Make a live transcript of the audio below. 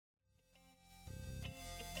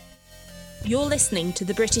You're listening to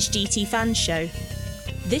the British GT Fans Show.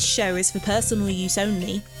 This show is for personal use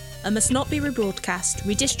only and must not be rebroadcast,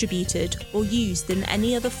 redistributed, or used in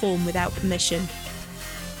any other form without permission.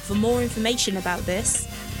 For more information about this,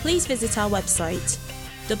 please visit our website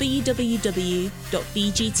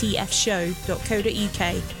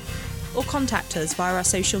www.bgtfshow.co.uk or contact us via our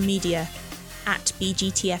social media at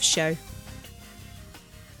BGTF Show.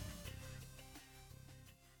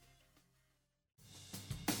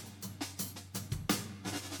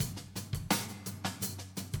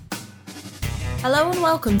 Hello and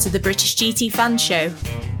welcome to the British GT Fans Show.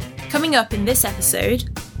 Coming up in this episode,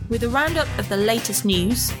 with a roundup of the latest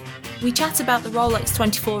news, we chat about the Rolex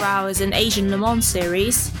 24 Hours and Asian Le Mans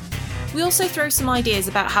series. We also throw some ideas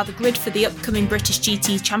about how the grid for the upcoming British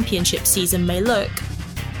GT Championship season may look,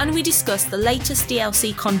 and we discuss the latest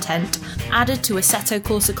DLC content added to Assetto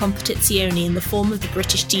Corsa Competizione in the form of the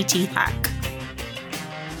British GT Pack.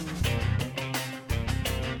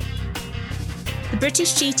 The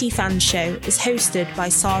British GT Fans Show is hosted by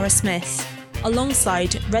Sarah Smith,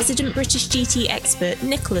 alongside resident British GT expert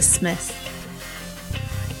Nicholas Smith.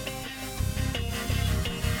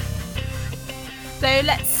 So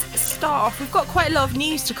let's start off. We've got quite a lot of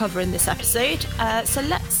news to cover in this episode, so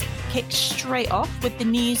let's kick straight off with the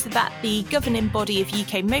news that the governing body of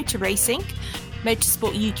UK motor racing,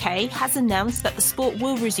 Motorsport UK, has announced that the sport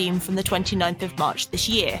will resume from the 29th of March this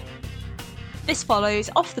year. This follows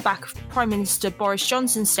off the back of Prime Minister Boris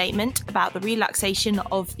Johnson's statement about the relaxation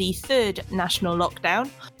of the third national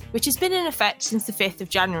lockdown, which has been in effect since the 5th of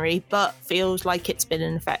January, but feels like it's been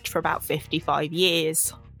in effect for about 55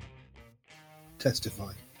 years.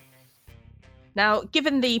 Testify. Now,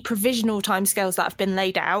 given the provisional timescales that have been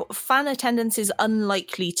laid out, fan attendance is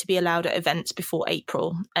unlikely to be allowed at events before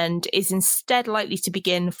April and is instead likely to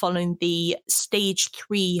begin following the Stage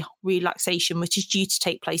 3 relaxation, which is due to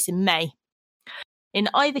take place in May. In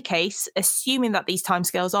either case, assuming that these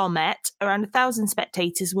timescales are met, around 1,000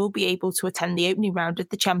 spectators will be able to attend the opening round of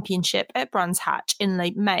the championship at Brands Hatch in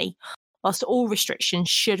late May, whilst all restrictions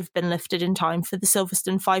should have been lifted in time for the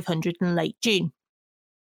Silverstone 500 in late June.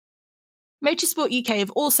 Motorsport UK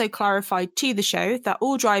have also clarified to the show that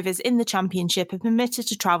all drivers in the championship are permitted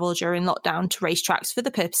to travel during lockdown to racetracks for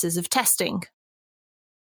the purposes of testing.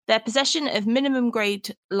 Their possession of minimum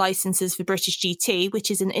grade licences for British GT, which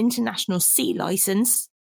is an international C licence,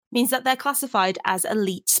 means that they're classified as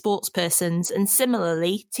elite sportspersons, and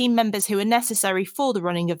similarly, team members who are necessary for the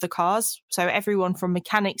running of the cars, so everyone from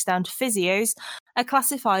mechanics down to physios, are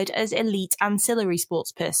classified as elite ancillary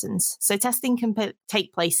sportspersons, so testing can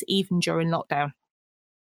take place even during lockdown.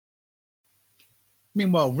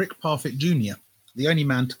 Meanwhile, Rick Parfitt Jr., the only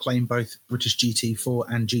man to claim both British GT4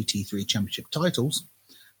 and GT3 championship titles,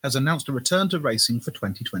 has announced a return to racing for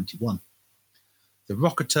 2021. The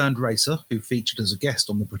rocker-turned racer, who featured as a guest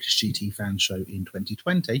on the British GT Fans Show in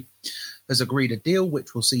 2020, has agreed a deal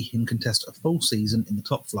which will see him contest a full season in the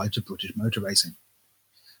top flight of British motor racing.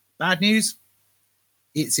 Bad news?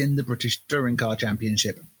 It's in the British Touring Car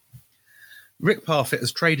Championship. Rick Parfitt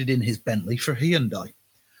has traded in his Bentley for Hyundai,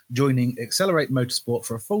 joining Accelerate Motorsport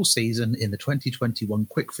for a full season in the 2021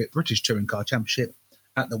 Quick Fit British Touring Car Championship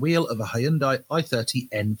at the wheel of a Hyundai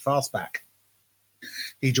i30N Fastback.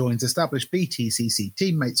 He joins established BTCC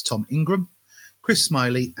teammates Tom Ingram, Chris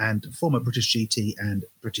Smiley, and former British GT and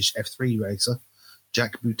British F3 racer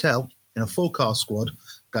Jack Boutel in a four-car squad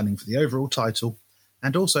gunning for the overall title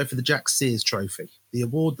and also for the Jack Sears Trophy, the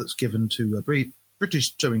award that's given to a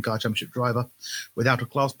British Touring Car Championship driver without a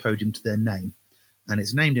class podium to their name, and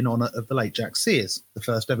it's named in honour of the late Jack Sears, the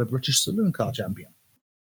first ever British saloon car champion.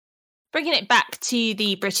 Bringing it back to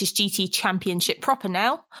the British GT Championship proper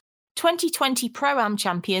now, 2020 Pro-Am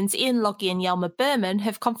champions Ian Loggie and Jelmer Berman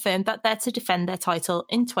have confirmed that they're to defend their title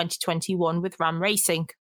in 2021 with Ram Racing.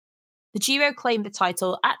 The duo claimed the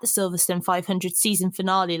title at the Silverstone 500 season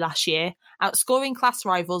finale last year, outscoring class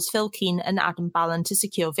rivals Phil Keane and Adam Ballon to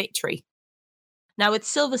secure victory. Now, with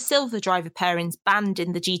Silver driver pairings banned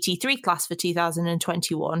in the GT3 class for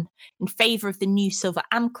 2021 in favour of the new Silver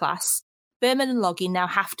Am class, Berman and Loggie now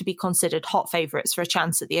have to be considered hot favourites for a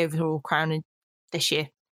chance at the overall crown this year.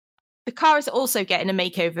 The car is also getting a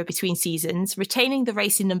makeover between seasons, retaining the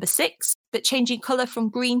racing number 6, but changing colour from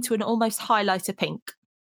green to an almost highlighter pink.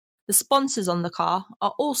 The sponsors on the car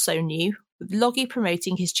are also new, with Loggie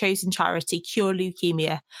promoting his chosen charity Cure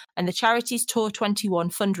Leukemia and the charity's Tour 21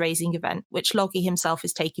 fundraising event, which Loggie himself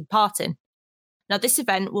is taking part in. Now, this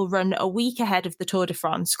event will run a week ahead of the Tour de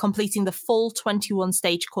France, completing the full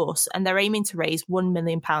 21-stage course, and they're aiming to raise £1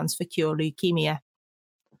 million for Cure Leukemia.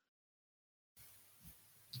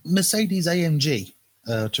 Mercedes-AMG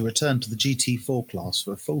to return to the GT4 class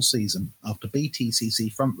for a full season after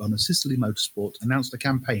BTCC frontrunner Sicily Motorsport announced a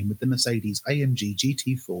campaign with the Mercedes-AMG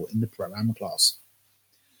GT4 in the Pro-Am class.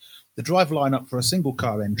 The driver lineup for a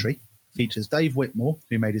single-car entry features Dave Whitmore,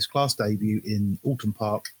 who made his class debut in Alton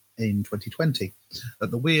Park in 2020,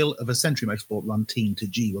 at the wheel of a Century Motorsport-run Team to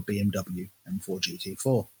G with BMW M4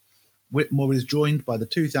 GT4. Whitmore is joined by the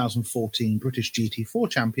 2014 British GT4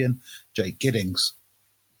 champion, Jake Giddings.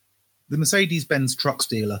 The Mercedes-Benz trucks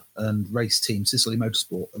dealer and race team Sicily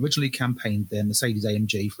Motorsport originally campaigned their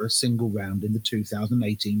Mercedes-AMG for a single round in the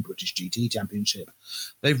 2018 British GT Championship.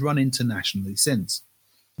 They've run internationally since.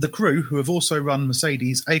 The crew, who have also run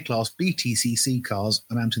Mercedes A-Class BTCC cars,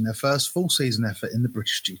 are mounting their first full season effort in the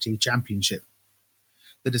British GT Championship.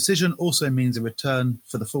 The decision also means a return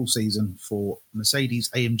for the full season for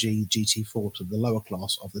Mercedes-AMG GT4 to the lower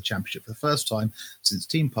class of the championship for the first time since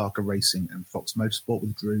Team Parker Racing and Fox Motorsport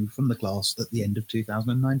withdrew from the class at the end of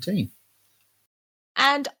 2019.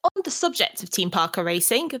 And on the subject of Team Parker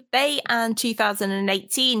Racing, they and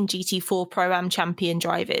 2018 GT4 Pro-Am champion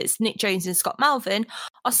drivers Nick Jones and Scott Malvern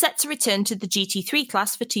are set to return to the GT3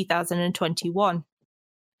 class for 2021.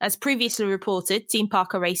 As previously reported, Team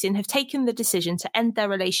Parker Racing have taken the decision to end their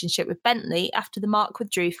relationship with Bentley after the marque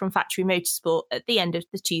withdrew from Factory Motorsport at the end of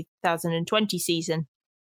the 2020 season.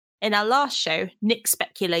 In our last show, Nick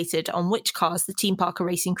speculated on which cars the Team Parker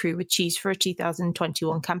Racing crew would choose for a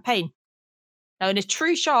 2021 campaign. Now, in a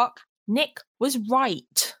true shock, Nick was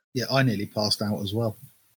right. Yeah, I nearly passed out as well.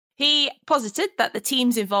 He posited that the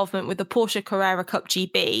team's involvement with the Porsche Carrera Cup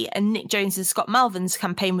GB and Nick Jones and Scott Malvern's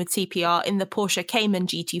campaign with TPR in the Porsche Cayman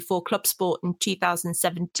GT4 Club Sport in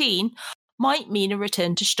 2017 might mean a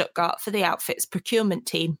return to Stuttgart for the outfit's procurement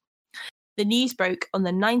team. The news broke on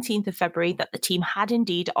the 19th of February that the team had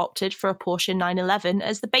indeed opted for a Porsche 911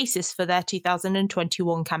 as the basis for their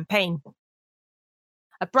 2021 campaign.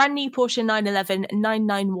 A brand new Porsche 911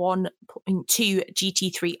 991.2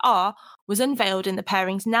 GT3R was unveiled in the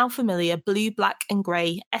pairing's now familiar blue, black and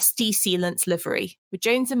grey ST Sealants livery, with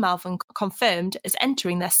Jones and Malvern confirmed as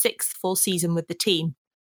entering their sixth full season with the team.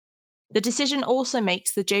 The decision also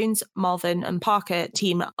makes the Jones, Malvern and Parker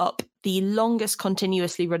team up the longest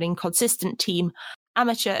continuously running consistent team,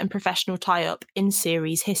 amateur and professional tie-up in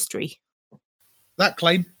series history. That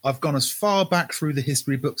claim, I've gone as far back through the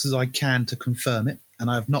history books as I can to confirm it,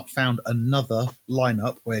 and I have not found another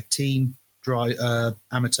lineup where team,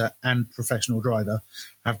 amateur and professional driver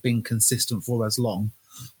have been consistent for as long,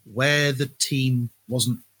 where the team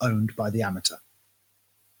wasn't owned by the amateur.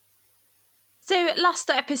 So last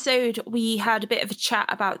episode, we had a bit of a chat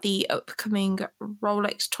about the upcoming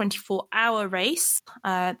Rolex 24-hour race.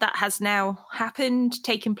 That has now happened,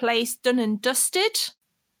 taken place, done and dusted.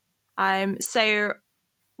 So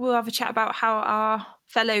we'll have a chat about how our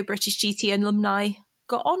fellow British GT alumni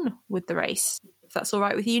got on with the race. If that's all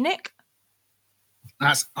right with you, Nick?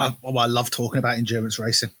 I love talking about endurance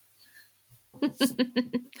racing.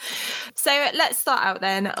 So let's start out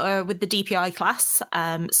then with the DPI class.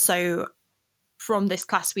 So from this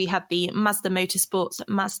class, we had the Mazda Motorsports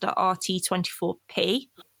Mazda RT24P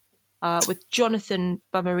with Jonathan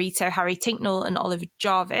Bomarito, Harry Tinknell and Oliver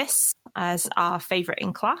Jarvis as our favourite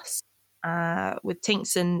in class. With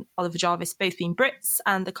Tinks and Oliver Jarvis both being Brits,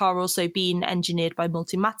 and the car also being engineered by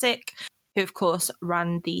Multimatic, who of course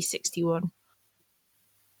ran the 61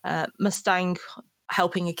 Mustang,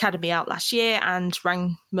 helping Academy out last year, and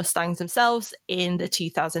ran Mustangs themselves in the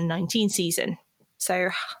 2019 season. So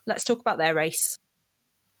let's talk about their race.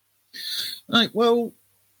 Right, well,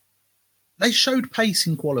 they showed pace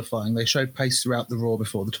in qualifying. They showed pace throughout the Raw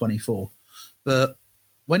before the 24, but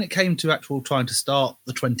when it came to actual trying to start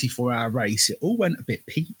the 24-hour race, it all went a bit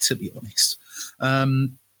peat, to be honest.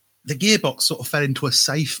 The gearbox sort of fell into a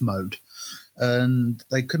safe mode, and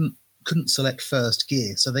they couldn't select first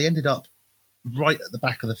gear, so they ended up right at the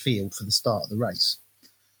back of the field for the start of the race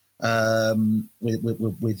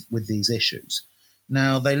with these issues.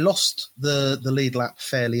 Now, they lost the lead lap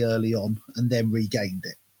fairly early on and then regained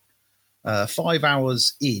it. 5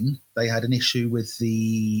 hours in, they had an issue with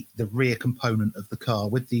the rear component of the car.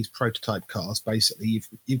 With these prototype cars, basically,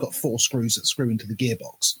 you've got 4 screws that screw into the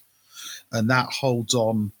gearbox, and that holds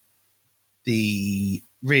on the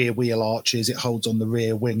rear wheel arches, it holds on the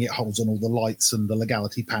rear wing, it holds on all the lights and the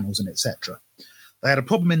legality panels and etc. They had a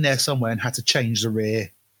problem in there somewhere and had to change the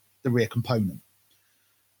rear component.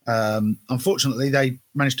 Unfortunately, they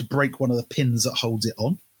managed to break one of the pins that holds it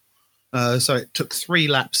on. So it took 3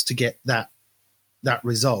 laps to get that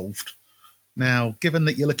resolved. Now, given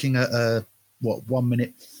that you're looking at 1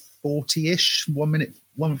 minute 40-ish, 1 minute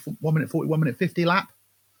 40, 1 minute 50 lap,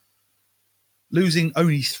 losing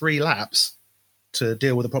only 3 laps to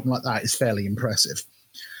deal with a problem like that is fairly impressive.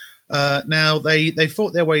 Now they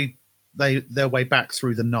fought their way back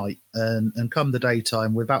through the night, and come the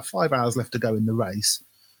daytime, with about 5 hours left to go in the race,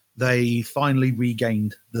 they finally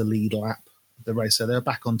regained the lead lap of the race. So they're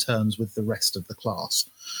back on terms with the rest of the class,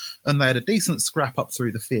 and they had a decent scrap up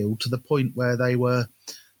through the field to the point where they were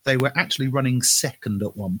actually running second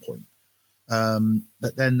at one point.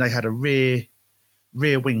 But then they had a rear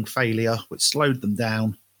wing failure, which slowed them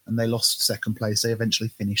down, and they lost second place. They eventually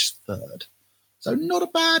finished third. So not a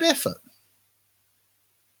bad effort.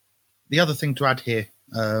 The other thing to add here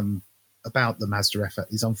about the Mazda effort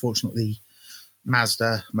is, unfortunately,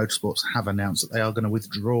 Mazda Motorsports have announced that they are going to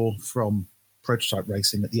withdraw from prototype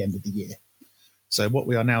racing at the end of the year. So what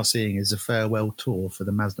we are now seeing is a farewell tour for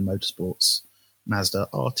the Mazda Motorsports Mazda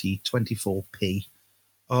RT24P,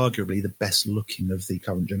 arguably the best looking of the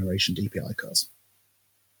current generation DPI cars.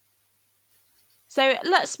 So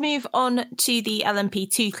let's move on to the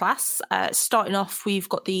LMP2 class. Starting off, we've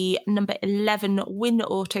got the number 11 Win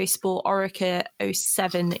Autosport Oreca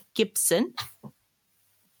 07 Gibson.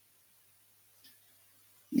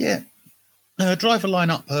 Yeah. Driver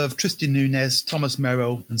lineup of Tristan Nunez, Thomas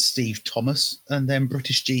Merrill and Steve Thomas, and then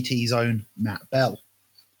British GT's own Matt Bell.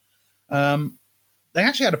 They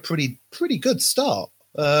actually had a pretty good start.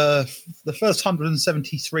 The first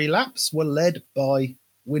 173 laps were led by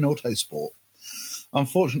Win Autosport.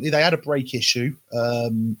 Unfortunately, they had a brake issue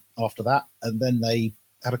after that, and then they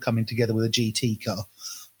had a coming together with a GT car.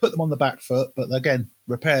 Put them on the back foot, but again,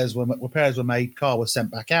 repairs were made, car was sent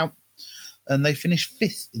back out, and they finished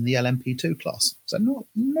fifth in the LMP2 class. So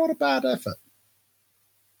not a bad effort.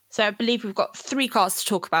 So I believe we've got three cars to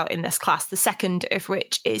talk about in this class, the second of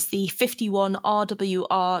which is the 51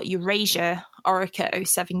 RWR Eurasia Oreca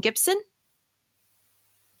 07 Gibson.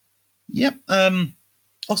 Yep.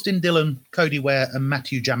 Austin Dillon, Cody Ware and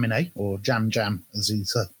Matthew Jaminet, or Jam as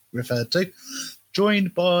he's referred to,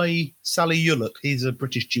 joined by Sally Yullock. He's a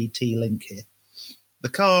British GT link here. The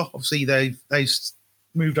car, obviously, they've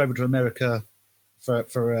moved over to America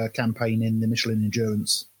for a campaign in the Michelin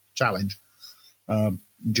Endurance Challenge,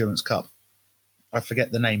 Endurance Cup. I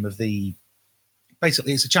forget the name of the...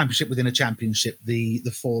 Basically, it's a championship within a championship. The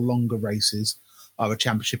four longer races are a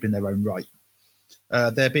championship in their own right.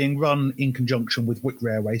 They're being run in conjunction with Wick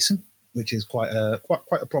Rare Racing, which is quite a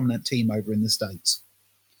prominent team over in the States.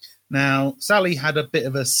 Now, Sally had a bit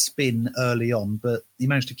of a spin early on, but he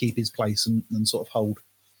managed to keep his place and sort of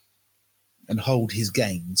hold his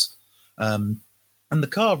gains. And the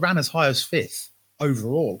car ran as high as fifth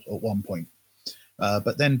overall at one point,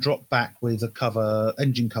 but then dropped back with a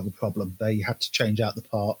engine cover problem. They had to change out the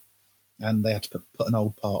part, and they had to put an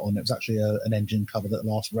old part on. It was actually an engine cover that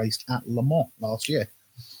last raced at Le Mans last year.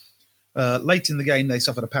 Late in the game, they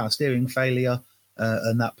suffered a power steering failure,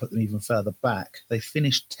 and that put them even further back. They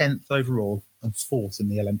finished 10th overall and 4th in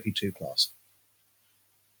the LMP2 class.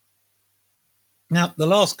 Now, the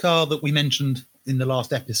last car that we mentioned in the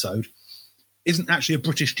last episode isn't actually a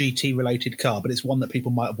British GT-related car, but it's one that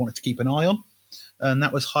people might have wanted to keep an eye on, and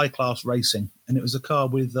that was High Class Racing. And it was a car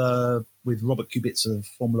with Robert Kubica,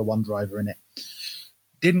 Formula One driver, in it.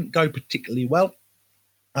 Didn't go particularly well.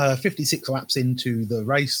 56 laps into the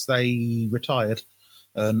race, they retired.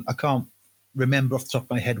 I can't remember off the top of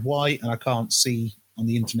my head why, and I can't see on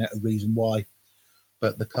the internet a reason why,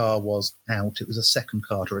 but the car was out. It was a second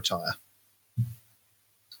car to retire.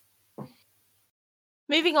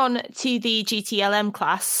 Moving on to the GTLM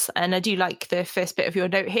class, and I do like the first bit of your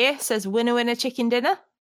note here. It says winner chicken dinner,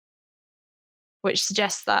 which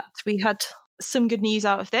suggests that we had some good news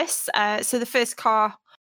out of this. So the first car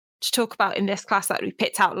to talk about in this class that we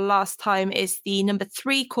picked out last time is the number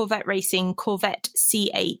 3 Corvette Racing Corvette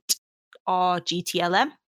C8 R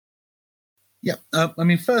GTLM. Yeah,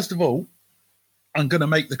 first of all, I'm going to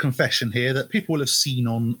make the confession here that people will have seen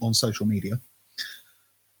on social media.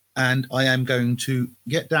 And I am going to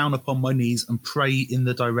get down upon my knees and pray in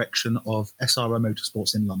the direction of SRO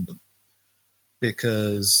Motorsports in London,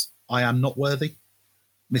 because I am not worthy.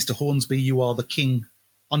 Mr. Hornsby, you are the king,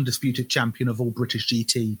 undisputed champion of all British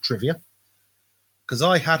GT trivia, because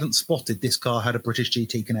I hadn't spotted this car had a British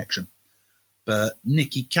GT connection. But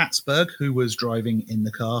Nicky Katzberg, who was driving in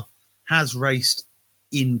the car, has raced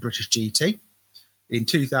in British GT. In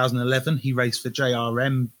 2011, he raced for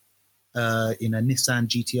JRM in a Nissan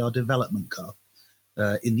GTR development car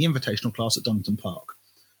in the invitational class at Donington Park.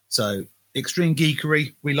 So, extreme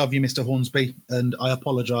geekery. We love you, Mr. Hornsby, and I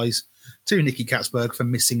apologise to Nicky Katzberg for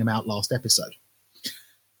missing him out last episode.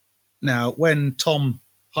 Now, when Tom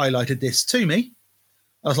highlighted this to me,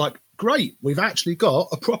 I was like, great, we've actually got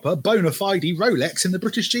a proper bona fide Rolex in the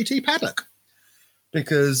British GT paddock.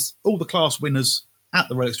 because all the class winners at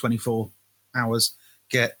the Rolex 24 Hours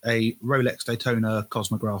get a Rolex Daytona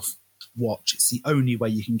Cosmograph watch. It's the only way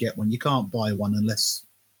you can get one. You can't buy one unless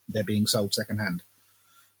they're being sold secondhand.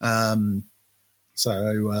 That's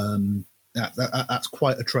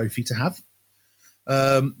quite a trophy to have.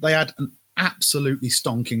 They had an absolutely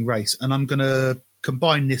stonking race, and I'm going to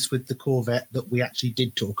combine this with the Corvette that we actually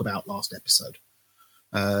did talk about last episode.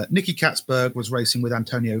 Nicky Katzberg was racing with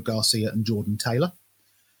Antonio Garcia and Jordan Taylor.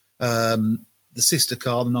 The sister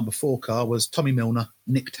car, the number 4 car, was Tommy Milner,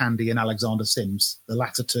 Nick Tandy and Alexander Sims. The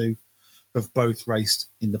latter two have both raced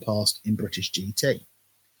in the past in British GT.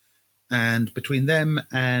 And between them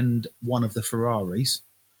and one of the Ferraris,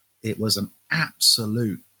 it was an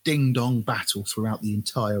absolute ding-dong battle throughout the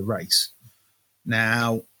entire race.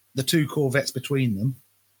 Now, the two Corvettes between them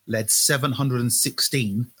led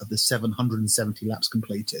 716 of the 770 laps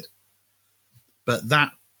completed. But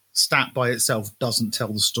that stat by itself doesn't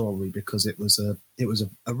tell the story, because it was a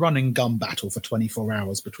running gun battle for 24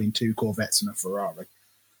 hours between two Corvettes and a Ferrari.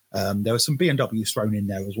 There were some BMWs thrown in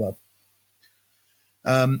there as well.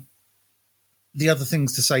 The other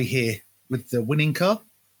things to say here with the winning car,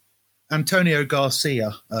 Antonio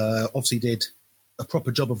Garcia obviously did a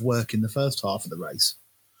proper job of work in the first half of the race,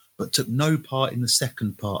 but took no part in the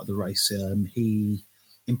second part of the race. He,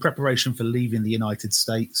 in preparation for leaving the United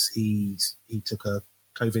States, he took a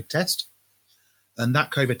COVID test, and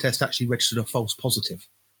that COVID test actually registered a false positive.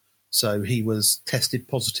 So he was tested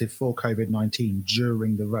positive for COVID-19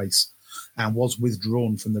 during the race and was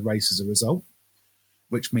withdrawn from the race as a result,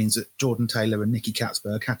 which means that Jordan Taylor and Nicky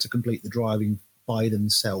Katzberg had to complete the driving by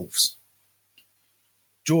themselves.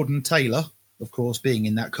 Jordan Taylor, of course, being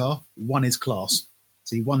in that car, won his class.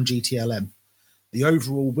 So he won GTLM. The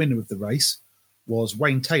overall winner of the race was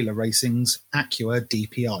Wayne Taylor Racing's Acura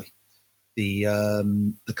DPI,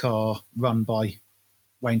 the car run by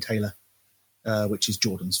Wayne Taylor, which is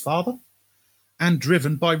Jordan's father, and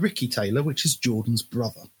driven by Ricky Taylor, which is Jordan's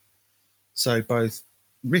brother. So both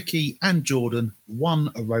Ricky and Jordan won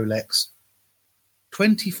a Rolex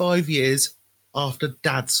 25 years after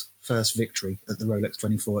Dad's first victory at the Rolex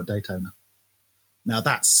 24 at Daytona. Now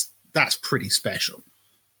that's pretty special.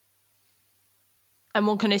 And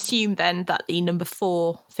one can assume then that the number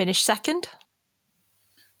 4 finished second?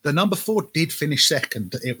 The number 4 did finish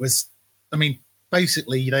second. It was,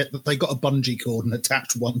 basically, they got a bungee cord and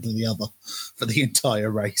attached one to the other for the entire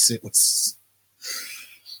race. It was,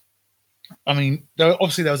 there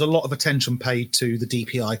was a lot of attention paid to the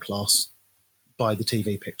DPI class by the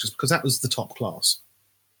TV pictures, because that was the top class.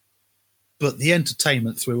 But the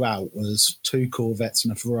entertainment throughout was 2 Corvettes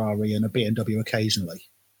and a Ferrari and a BMW occasionally,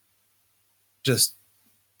 just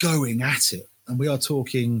going at it. And we are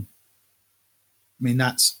talking,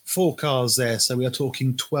 that's 4 cars there, so we are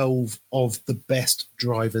talking 12 of the best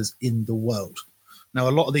drivers in the world. Now,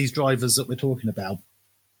 a lot of these drivers that we're talking about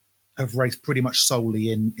have raced pretty much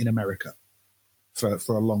solely in America for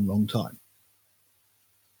a long, long time.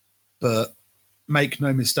 But make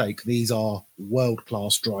no mistake, these are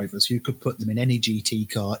world-class drivers. You could put them in any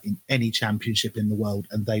GT car in any championship in the world,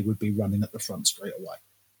 and they would be running at the front straight away.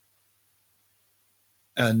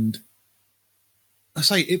 And I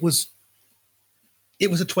say it was a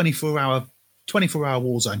 24-hour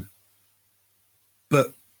war zone.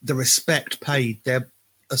 But the respect paid there,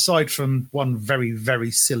 aside from one very,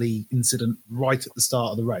 very silly incident right at the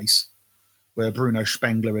start of the race, where Bruno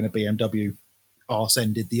Spengler in a BMW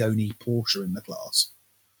arse-ended the only Porsche in the class,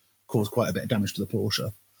 caused quite a bit of damage to the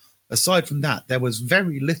Porsche. Aside from that, there was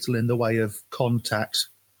very little in the way of contact.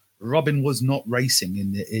 Robin was not racing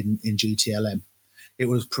in GTLM. It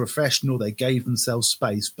was professional. They gave themselves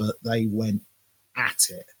space, but they went at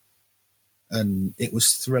it. And it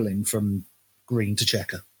was thrilling from green to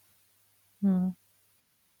checker. So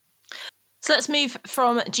let's move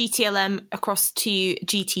from GTLM across to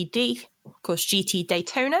GTD, of course, GT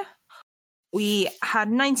Daytona. We had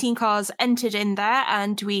 19 cars entered in there,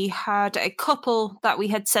 and we had a couple that we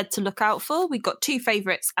had said to look out for. We got 2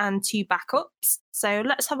 favourites and 2 backups. So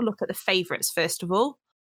let's have a look at the favourites first of all.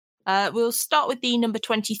 We'll start with the number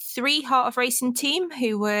 23 Heart of Racing team,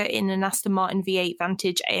 who were in an Aston Martin V8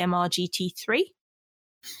 Vantage AMR GT3.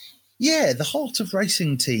 Yeah, the Heart of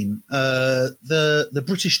Racing team. The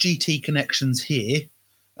British GT connections here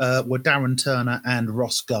were Darren Turner and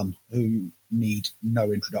Ross Gunn, who need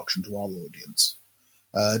no introduction to our audience.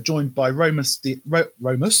 Joined by Roman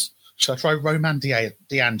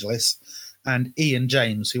DeAngelis and Ian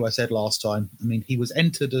James, who I said last time. He was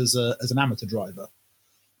entered as an amateur driver,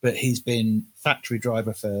 but he's been factory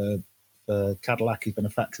driver for Cadillac. He's been a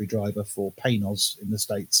factory driver for Panoz in the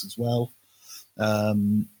States as well.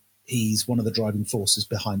 he's one of the driving forces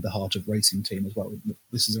behind the Heart of Racing team as well.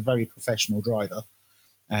 This is a very professional driver,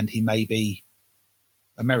 and he may be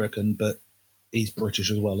American, but he's British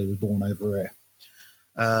as well. He was born over here.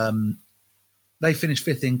 They finished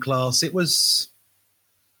 5th in class.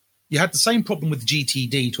 You had the same problem with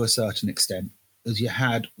GTD to a certain extent as you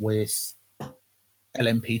had with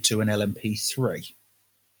LMP2 and LMP3.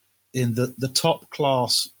 In the top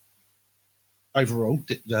class overall,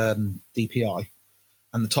 DPI,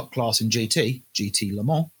 and the top class in GT Le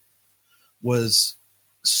Mans, was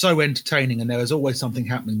so entertaining, and there was always something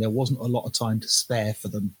happening. There wasn't a lot of time to spare for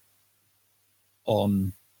them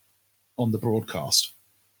on the broadcast.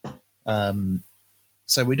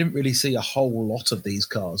 So we didn't really see a whole lot of these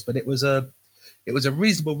cars, but it was a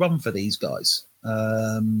reasonable run for these guys.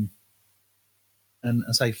 And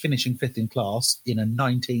I say finishing 5th in class in a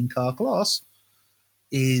 19-car class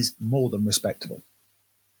is more than respectable.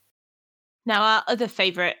 Now, our other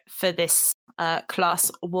favourite for this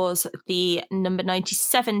class was the number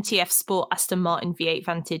 97 TF Sport Aston Martin V8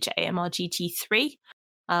 Vantage AMR GT3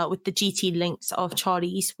 with the GT links of Charlie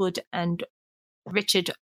Eastwood and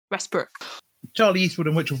Richard Westbrook. Charlie Eastwood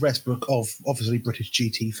and Richard Westbrook of obviously British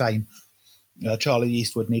GT fame. Charlie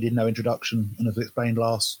Eastwood needed no introduction, and as explained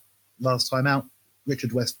last time out,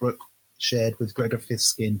 Richard Westbrook shared with Gregor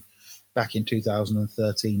Fiskin back in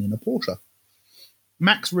 2013 in a Porsche.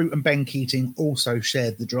 Max Root and Ben Keating also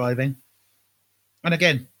shared the driving. And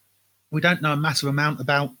again, we don't know a massive amount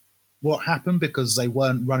about what happened because they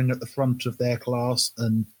weren't running at the front of their class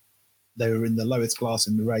and they were in the lowest class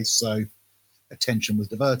in the race, so attention was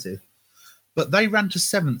diverted. But they ran to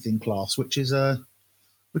 7th in class, which is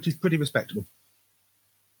pretty respectable.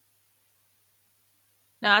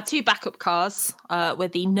 Now, our two backup cars were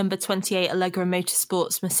the number 28 Allegra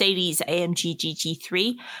Motorsports Mercedes AMG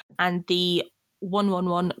GT3 and the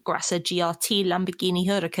 111 Grasser GRT Lamborghini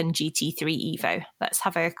Huracan GT3 Evo. Let's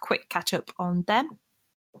have a quick catch up on them.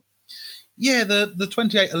 Yeah, the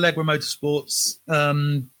 28 Allegra Motorsports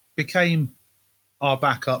became our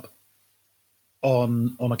backup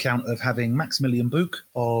on account of having Maximilian Buch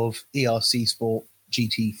of ERC Sport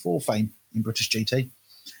GT4 fame in British GT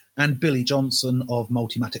and Billy Johnson of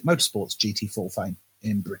Multimatic Motorsports GT4 fame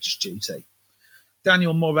in British GT.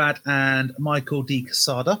 Daniel Morad and Michael De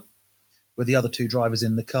Quesada were the other two drivers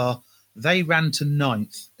in the car. They ran to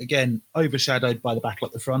 9th, again, overshadowed by the battle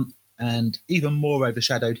at the front, and even more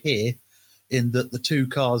overshadowed here in that the two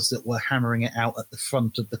cars that were hammering it out at the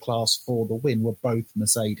front of the class for the win were both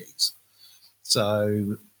Mercedes.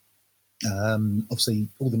 So, obviously,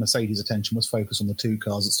 all the Mercedes' attention was focused on the two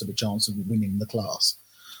cars that stood a chance of winning the class.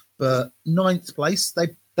 But 9th place,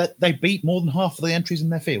 they beat more than half of the entries in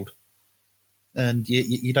their field. And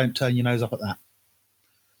you don't turn your nose up at that.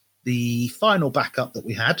 The final backup that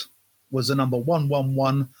we had was the number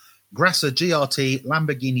 111 Grasser GRT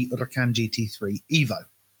Lamborghini Huracan GT3 Evo.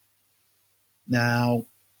 Now,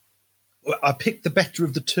 I picked the better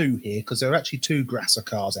of the two here because there are actually two Grasser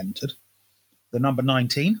cars entered. The number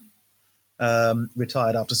 19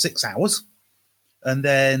 retired after 6 hours. And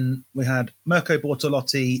then we had Mirko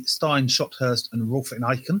Bortolotti, Stein Schotthurst, and Rolf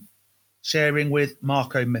Eichen sharing with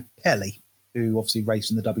Marco Mepelli, who obviously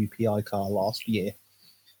raced in the WPI car last year.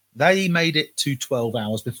 They made it to 12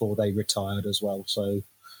 hours before they retired as well. So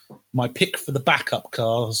my pick for the backup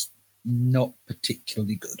cars, not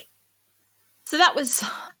particularly good. So that was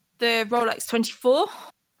the Rolex 24.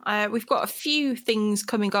 We've got a few things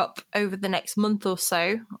coming up over the next month or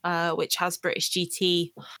so, which has British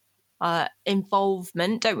GT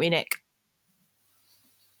involvement, don't we, Nick?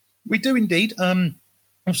 We do indeed.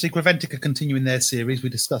 Obviously, Graventic are continuing their series. We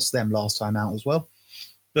discussed them last time out as well.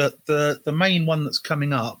 But the main one that's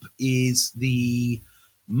coming up is the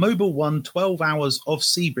Mobil 1 12 hours of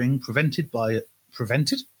Sebring prevented?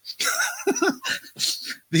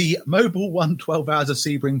 The Mobil 1 12 hours of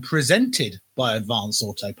Sebring presented by Advanced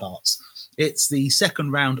Auto Parts. It's the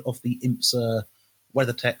second round of the IMSA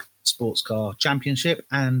WeatherTech Sports Car Championship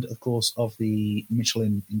and, of course, of the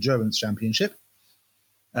Michelin Endurance Championship.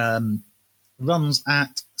 Runs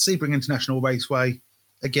at Sebring International Raceway,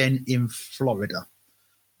 again in Florida.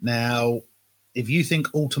 Now, if you think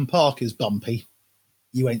Alton Park is bumpy,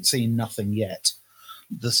 you ain't seen nothing yet.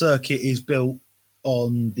 The circuit is built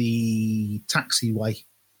on the taxiway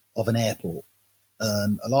of an airport.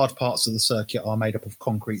 Large parts of the circuit are made up of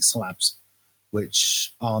concrete slabs,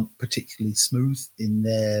 which aren't particularly smooth in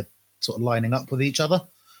their sort of lining up with each other.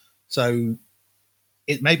 So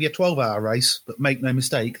it may be a 12-hour race, but make no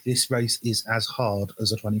mistake, this race is as hard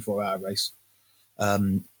as a 24-hour race.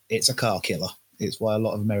 It's a car killer. It's why a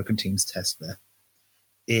lot of American teams test there.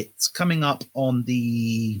 It's coming up on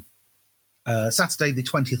the Saturday, the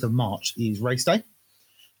 20th of March, is race day.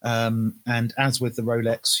 And as with the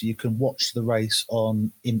Rolex, you can watch the race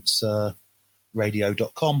on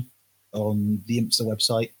imsaradio.com, on the IMSA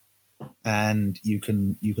website, and you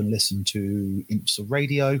can listen to IMSA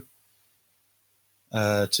Radio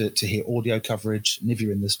to hear audio coverage. And if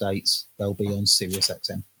you're in the States, they'll be on Sirius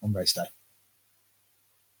XM on race day.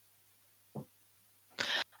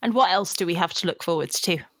 And what else do we have to look forward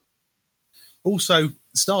to? Also,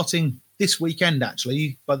 starting this weekend,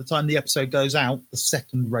 actually, by the time the episode goes out, the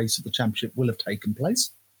second race of the championship will have taken place,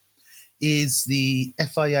 is the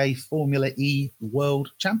FIA Formula E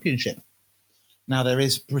World Championship. Now, there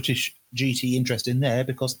is British GT interest in there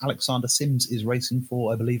because Alexander Sims is racing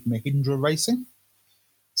for, I believe, Mahindra Racing.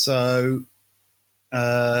 So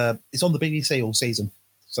it's on the BBC all season.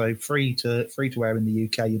 So free to air in the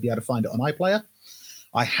UK. You'll be able to find it on iPlayer.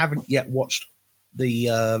 I haven't yet watched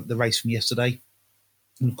the race from yesterday.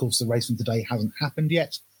 And of course, the race from today hasn't happened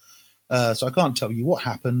yet. So I can't tell you what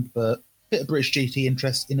happened, but a bit of British GT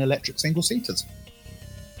interest in electric single-seaters.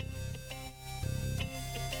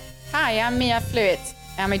 Hi, I'm Mia Fluid.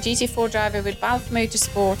 I'm a GT4 driver with Balf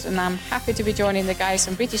Motorsport, and I'm happy to be joining the guys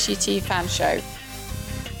on British GT Fan Show.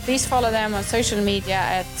 Please follow them on social media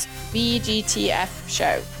at BGTF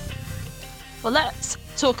Show. Well, let's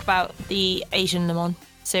talk about the Asian Le Mans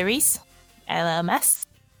Series, LMS.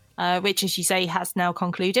 Which, as you say, has now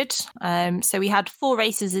concluded. So we had 4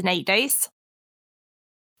 races in 8 days.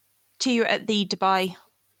 2 at the Dubai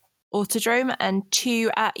Autodrome and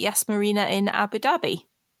 2 at Yas Marina in Abu Dhabi.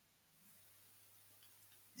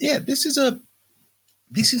 Yeah, this is an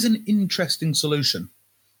interesting solution.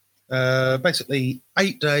 Basically,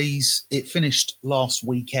 8 days. It finished last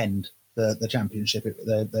weekend. The championship.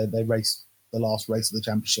 They raced the last race of the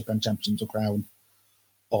championship, and champions were crowned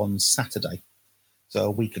on Saturday. So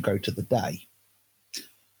a week ago to the day.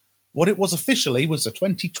 What it was officially was the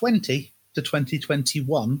 2020 to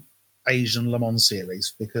 2021 Asian Le Mans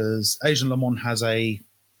Series, because Asian Le Mans has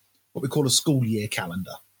what we call a school year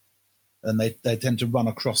calendar, and they tend to run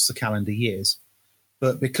across the calendar years.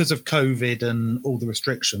 But because of COVID and all the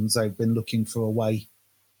restrictions, they've been looking for a way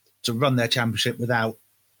to run their championship without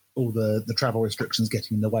all the travel restrictions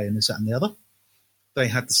getting in the way and this, that, and the other. They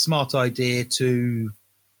had the smart idea to,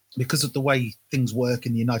 because of the way things work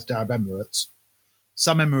in the United Arab Emirates,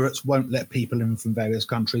 some Emirates won't let people in from various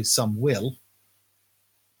countries, some will.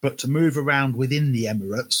 But to move around within the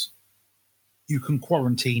Emirates, you can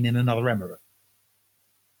quarantine in another Emirate.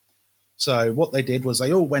 So what they did was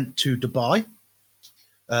they all went to Dubai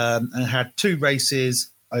and had 2 races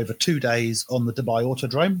over 2 days on the Dubai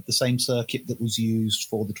Autodrome, the same circuit that was used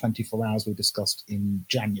for the 24 hours we discussed in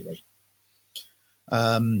January.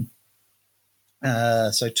 So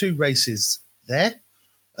 2 races there,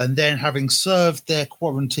 and then having served their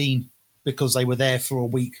quarantine because they were there for a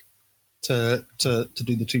week to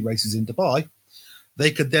do the 2 races in Dubai,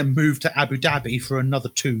 they could then move to Abu Dhabi for another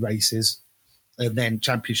 2 races, and then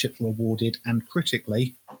championships were awarded, and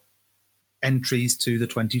critically, entries to the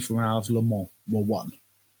 24 Hours Le Mans were won.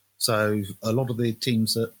 So a lot of the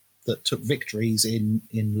teams that took victories in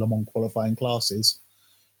Le Mans qualifying classes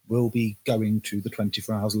will be going to the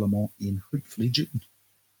 24 Hours Le Mans in hopefully June.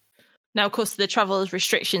 Now, of course, the travel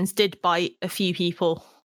restrictions did bite a few people,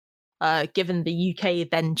 given the UK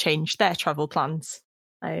then changed their travel plans.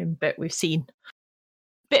 But we've seen a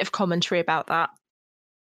bit of commentary about that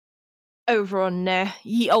over on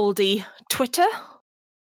ye olde Twitter.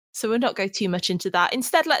 So we'll not go too much into that.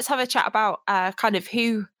 Instead, let's have a chat about kind of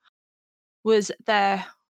who was there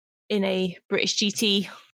in a British GT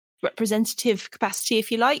representative capacity,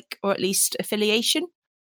 if you like, or at least affiliation,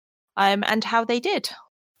 and how they did.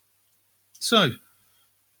 So,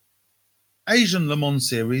 Asian Le Mans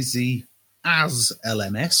Series, the AS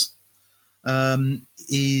LMS,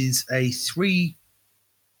 is a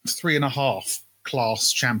 3.5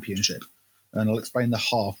 class championship, and I'll explain the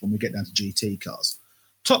half when we get down to GT cars.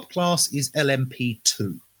 Top class is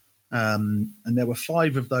LMP2, and there were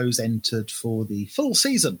 5 of those entered for the full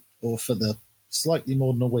season, or for the slightly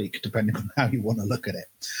more than a week, depending on how you want to look at it.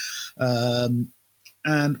 And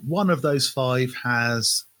one of those 5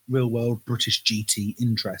 has real-world British GT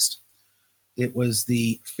interest. It was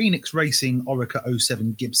the Phoenix Racing Oreca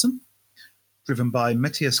 07 Gibson, driven by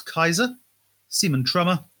Matthias Kaiser, Simon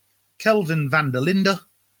Trummer, Kelvin van der Linde,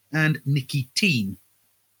 and Nicky Teen.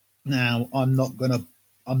 Now, I'm not gonna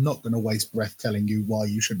waste breath telling you why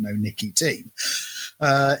you should know Nicky Teen.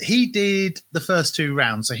 He did the first 2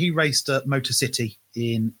 rounds. So he raced at Motor City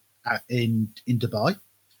in Dubai.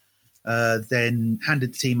 Then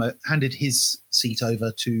handed his seat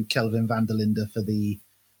over to Kelvin van der Linde for the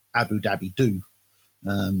Abu Dhabi Do.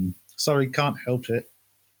 Sorry, can't help it.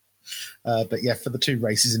 But yeah, for the 2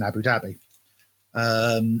 races in Abu Dhabi.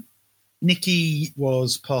 Nicky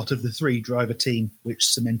was part of the 3-driver team, which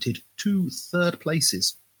cemented 2 third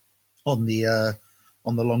places on the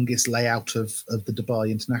longest layout of the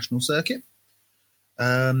Dubai International Circuit.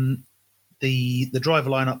 The driver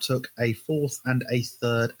lineup took a 4th and a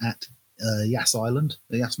 3rd at Yas Island,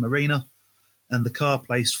 the Yas Marina, and the car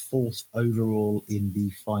placed 4th overall in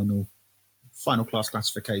the final class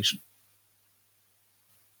classification.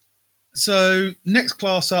 So next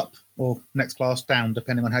class up, or next class down,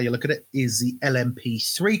 depending on how you look at it, is the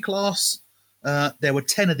LMP3 class. There were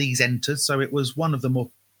 10 of these entered, so it was one of the more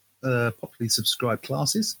popularly subscribed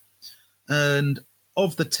classes. And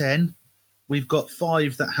of the 10, we've got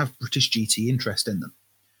 5 that have British GT interest in them.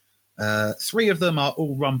 3 of them are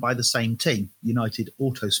all run by the same team, United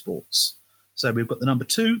Autosports. So we've got the number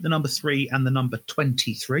 2, the number 3, and the number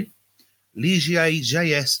 23, Ligier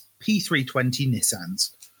JS P320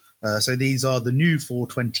 Nissans. So these are the new for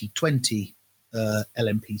 2020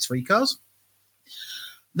 LMP3 cars.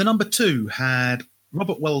 The number 2 had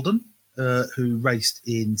Robert Weldon, who raced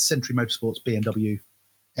in Century Motorsports BMW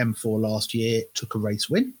M4 last year, took a race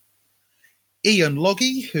win. Ian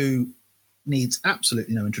Loggy, who needs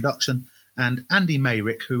absolutely no introduction, and Andy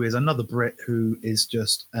Mayrick, who is another Brit who is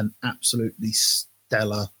just an absolutely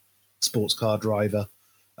stellar sports car driver.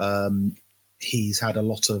 He's had a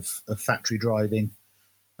lot of factory driving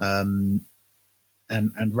and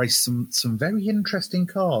raced some very interesting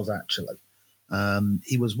cars, actually.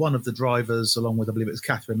 He was one of the drivers, along with, I believe it was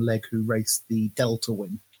Catherine Legg, who raced the Delta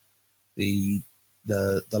Wing, the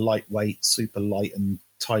lightweight, super light and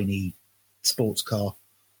tiny sports car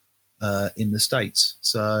in the States.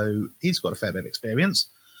 So he's got a fair bit of experience.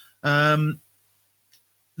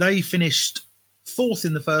 They finished 4th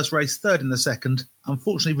in the first race, 3rd in the second,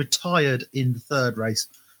 unfortunately retired in the 3rd race,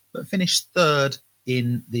 but finished 3rd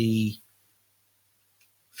in the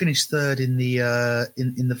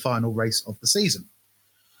final race of the season.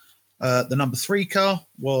 The number 3 car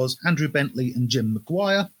was Andrew Bentley and Jim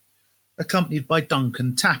Maguire, accompanied by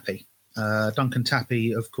Duncan Tappy. Duncan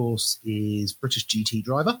Tappy, of course, is British GT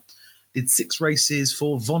driver. Did 6 races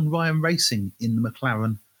for Von Ryan Racing in the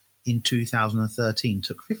McLaren in 2013.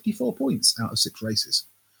 Took 54 points out of 6 races.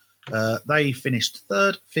 They finished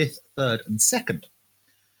 3rd, 5th, 3rd, and 2nd.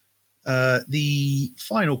 The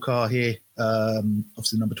final car here,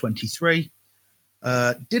 obviously number 23,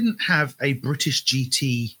 didn't have a British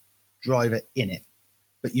GT driver in it,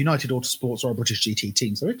 but United Autosports are a British GT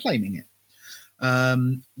team, so we're claiming it.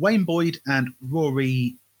 Wayne Boyd and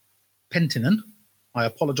Rory Pentinen, I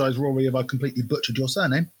apologise, Rory, if I completely butchered your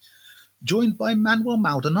surname, joined by Manuel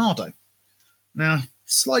Maldonado. Now,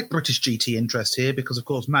 slight British GT interest here because, of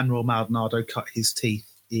course, Manuel Maldonado cut his teeth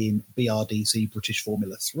in BRDC British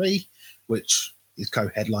Formula 3, which is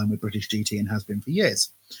co-headline with British GT and has been for years.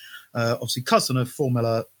 Obviously, cousin of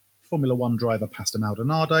Formula 1 driver Pastor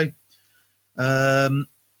Maldonado. And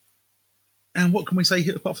what can we say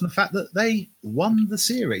here apart from the fact that they won the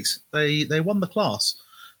series? They won the class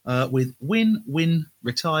with win, win,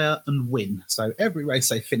 retire, and win. So every race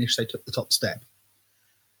they finished, they took the top step.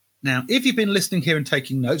 Now, if you've been listening here and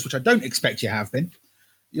taking notes, which I don't expect you have been,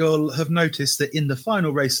 you'll have noticed that in the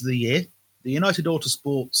final race of the year, the United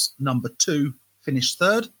Autosports number 2 finished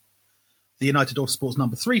 3rd, the United Autosports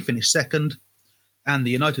number 3 finished 2nd, and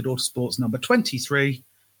the United Autosports number 23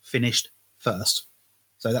 finished 1st.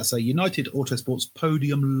 So that's a United Autosports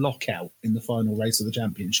podium lockout in the final race of the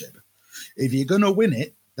championship. If you're going to win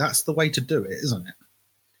it, that's the way to do it, isn't it?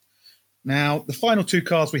 Now, the final 2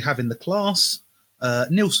 cars we have in the class,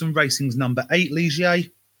 Nielsen Racing's number 8 Ligier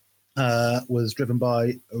was driven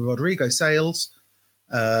by Rodrigo Sales,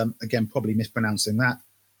 again, probably mispronouncing that,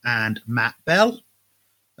 and Matt Bell.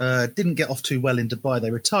 Didn't get off too well in Dubai.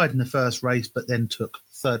 They retired in the first race, but then took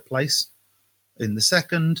 3rd place in the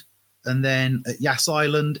second. And then at Yas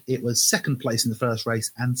Island, it was 2nd place in the first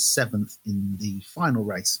race and 7th in the final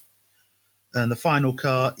race. And the final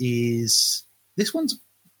car is, this one's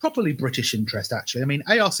properly British interest, actually. I mean,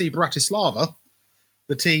 ARC Bratislava,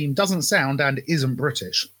 the team doesn't sound and isn't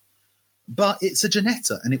British, but it's a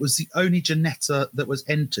Ginetta, and it was the only Ginetta that was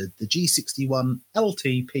entered, the G61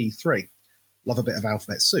 LTP3. Love a bit of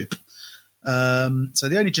alphabet soup. So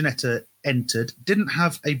the only Ginetta entered, didn't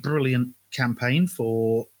have a brilliant campaign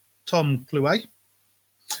for Tom Clouet,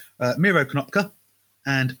 Miro Konopka,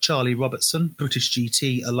 and Charlie Robertson, British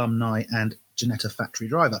GT alumni and Ginetta factory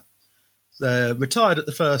driver. Retired at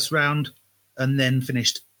the first round and then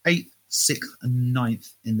finished 8th, 6th and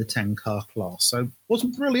 9th in the 10-car class. So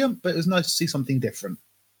wasn't brilliant, but it was nice to see something different.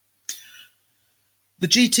 The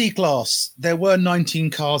GT class, there were 19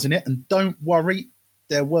 cars in it, and don't worry,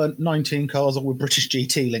 there weren't 19 cars all with British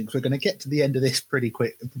GT links. We're going to get to the end of this pretty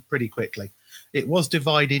quickly. It was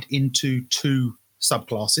divided into two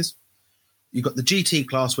subclasses. You've got the GT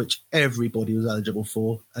class, which everybody was eligible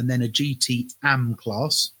for, and then a GT AM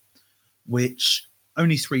class, which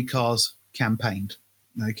only 3 cars campaigned.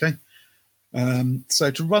 Okay,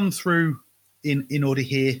 so to run through in order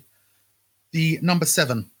here, the number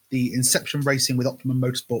 7, the Inception Racing with Optimum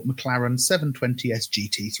Motorsport McLaren 720S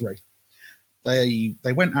GT3.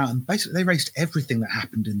 They went out and basically they raced everything that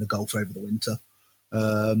happened in the Gulf over the winter.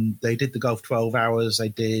 They did the Gulf 12 hours. They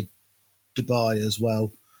did Dubai as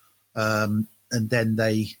well. And then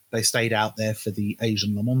they stayed out there for the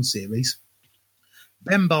Asian Le Mans series.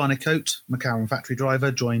 Ben Barnicoat, McLaren factory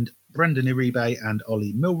driver, joined Brendan Iribe and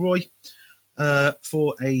Ollie Milroy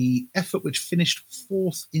for a effort which finished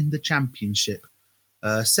 4th in the championship.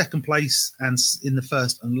 Second place and in the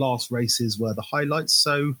first and last races were the highlights.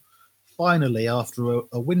 So finally, after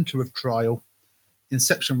a winter of trial,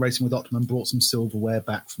 Inception Racing with Optimum brought some silverware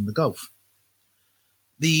back from the Gulf.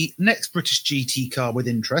 The next British GT car with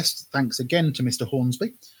interest, thanks again to Mr.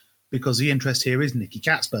 Hornsby, because the interest here is Nicky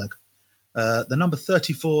Catsburg. The number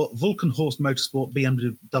 34 Vulcan Horse Motorsport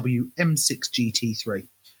BMW M6 GT3.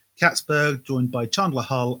 Catsburg, joined by Chandler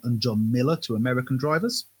Hull and John Miller, 2 American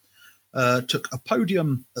drivers, took a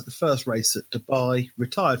podium at the first race at Dubai,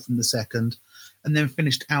 retired from the second, and then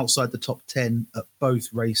finished outside the top 10 at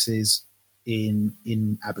both races in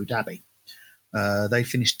Abu Dhabi. They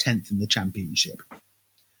finished 10th in the championship.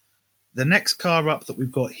 The next car up that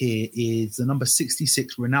we've got here is the number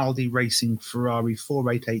 66 Rinaldi Racing Ferrari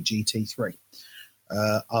 488 GT3.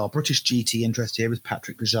 Our British GT interest here is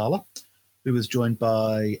Patrick Gajala, who was joined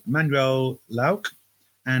by Manuel Lauck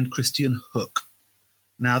and Christian Hook.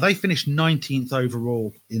 Now, they finished 19th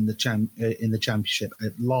overall in the championship,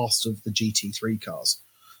 at last of the GT3 cars,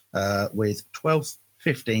 with 12th,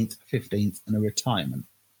 15th, and a retirement.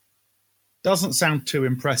 Doesn't sound too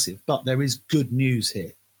impressive, but there is good news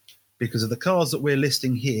here. Because of the cars that we're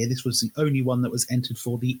listing here, this was the only one that was entered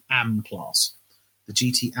for the AM class, the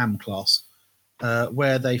GT AM class,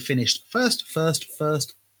 where they finished first,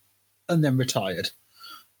 and then retired.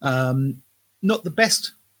 Not the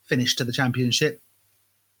best finish to the championship,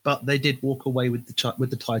 but they did walk away with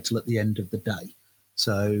the title at the end of the day.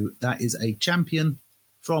 So that is a champion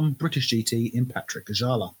from British GT in Patrick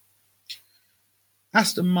Gajala.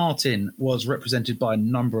 Aston Martin was represented by a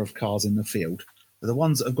number of cars in the field. The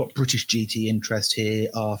ones that have got British GT interest here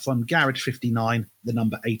are from Garage 59, the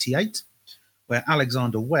number 88, where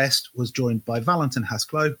Alexander West was joined by Valentin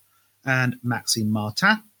Hasclot and Maxime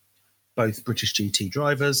Martin, both British GT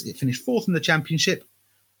drivers. It finished 4th in the championship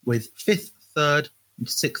with 5th, 3rd,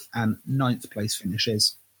 6th and 9th place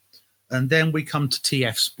finishes. And then we come to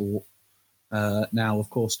TF Sport. Now,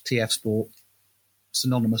 of course, TF Sport,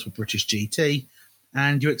 synonymous with British GT,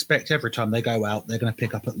 and you expect every time they go out, they're going to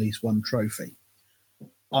pick up at least one trophy.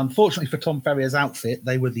 Unfortunately for Tom Ferrier's outfit,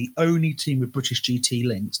 they were the only team with British GT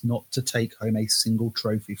links not to take home a single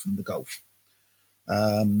trophy from the Gulf.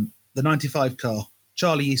 The 95 car,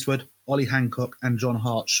 Charlie Eastwood, Ollie Hancock and John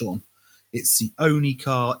Hartshorne. It's the only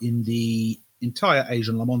car in the entire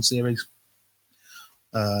Asian Le Mans series.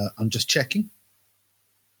 I'm just checking.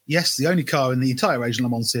 Yes, the only car in the entire Asian Le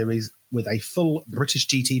Mans series with a full British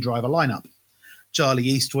GT driver lineup. Charlie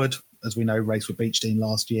Eastwood, as we know, raced with Beechdean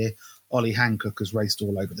last year. Ollie Hancock has raced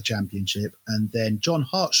all over the championship. And then John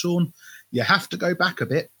Hartshorne, you have to go back a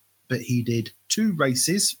bit, but he did 2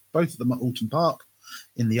 races, both of them at Alton Park,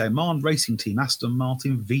 in the Oman Racing Team Aston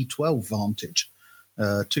Martin V12 Vantage,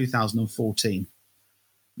 2014.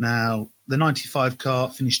 Now, the 95 car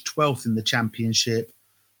finished 12th in the championship.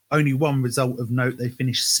 Only one result of note, they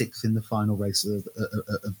finished 6th in the final race of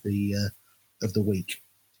the week.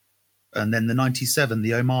 And then the 97,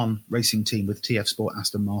 the Oman Racing Team with TF Sport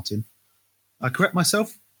Aston Martin. I correct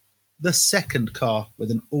myself, the second car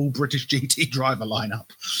with an all-British GT driver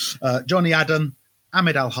lineup. Johnny Adam,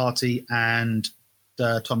 Ahmed Al-Hati and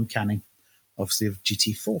Tom Canning, obviously of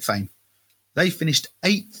GT4 fame. They finished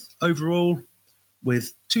 8th overall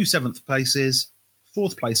with 2 7th places,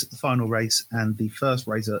 4th place at the final race, and the first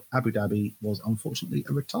race at Abu Dhabi was unfortunately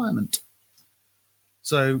a retirement.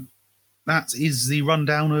 So that is the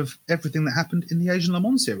rundown of everything that happened in the Asian Le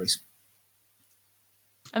Mans series.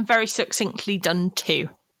 And very succinctly done too.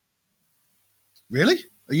 Really?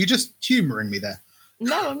 Are you just humouring me there?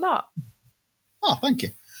 No, I'm not. Oh, thank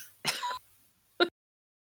you.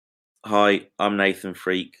 Hi, I'm Nathan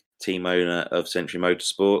Freak, team owner of Century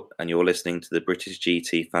Motorsport, and you're listening to the British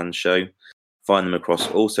GT Fan Show. Find them across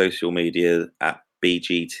all social media at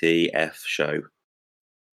BGTF Show.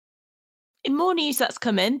 In more news that's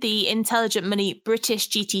coming, the Intelligent Money British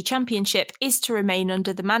GT Championship is to remain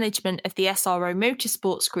under the management of the SRO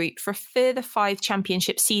Motorsports Group for a further 5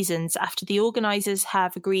 championship seasons after the organisers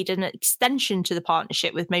have agreed an extension to the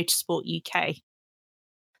partnership with Motorsport UK.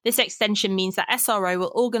 This extension means that SRO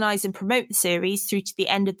will organise and promote the series through to the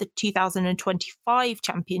end of the 2025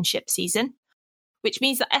 championship season, which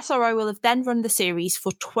means that SRO will have then run the series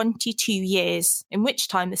for 22 years, in which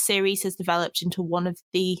time the series has developed into one of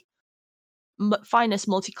the finest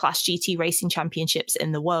multi-class GT racing championships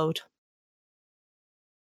in the world.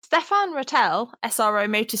 Stefan Rattel, SRO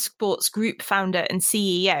Motorsports Group founder and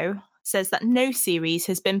CEO, says that no series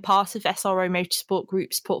has been part of SRO Motorsport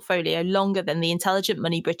Group's portfolio longer than the Intelligent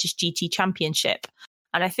Money British GT Championship,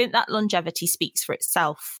 and I think that longevity speaks for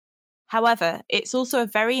itself. However, it's also a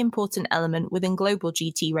very important element within global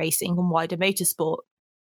GT racing and wider motorsport.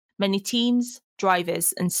 Many teams,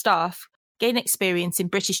 drivers and staff gain experience in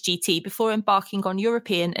British GT before embarking on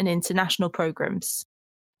European and international programmes.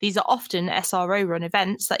 These are often SRO-run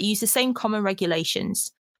events that use the same common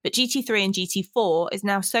regulations, but GT3 and GT4 is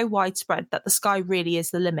now so widespread that the sky really is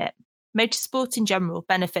the limit. Motorsport in general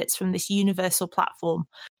benefits from this universal platform,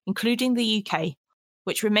 including the UK,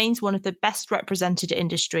 which remains one of the best represented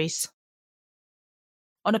industries.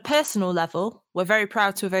 On a personal level, we're very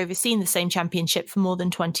proud to have overseen the same championship for more than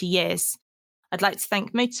 20 years. I'd like to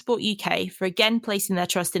thank Motorsport UK for again placing their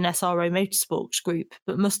trust in SRO Motorsports Group,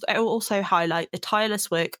 but must also highlight the tireless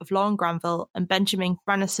work of Lauren Granville and Benjamin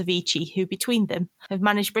Granasavici, who between them have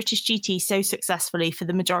managed British GT so successfully for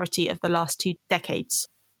the majority of the last 2 decades.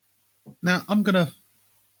 Now, I'm gonna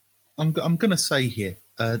say here,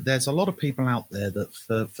 there's a lot of people out there that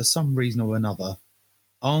for some reason or another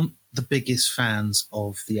aren't the biggest fans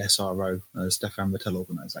of the SRO, Stefan Rattel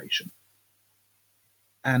organisation.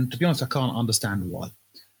 And to be honest, I can't understand why.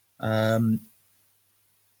 The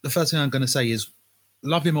first thing I'm going to say is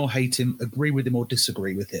love him or hate him, agree with him or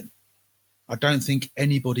disagree with him. I don't think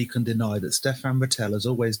anybody can deny that Stefan Rattel has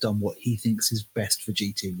always done what he thinks is best for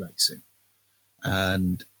GT racing.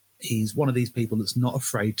 And he's one of these people that's not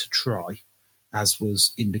afraid to try, as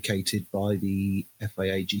was indicated by the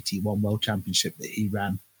FIA GT1 World Championship that he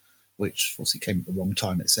ran, which obviously came at the wrong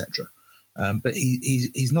time, etc. But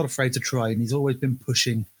he's not afraid to try, and he's always been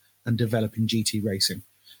pushing and developing GT racing.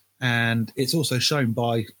 And it's also shown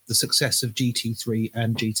by the success of GT3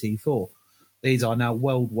 and GT4. These are now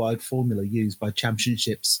worldwide formula used by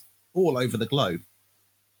championships all over the globe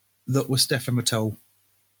that were Stefan Rattel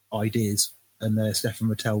ideas and they're Stefan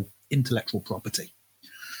Rattel intellectual property.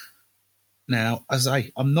 Now, as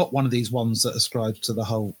I'm not one of these ones that ascribes to the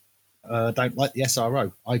whole don't like the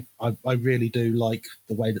SRO. I really do like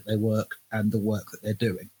the way that they work and the work that they're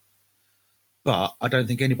doing. But I don't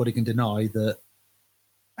think anybody can deny that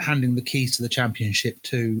handing the keys to the championship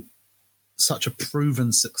to such a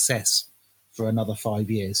proven success for another 5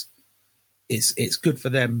 years, it's good for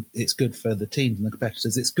them, it's good for the teams and the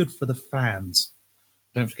competitors, it's good for the fans.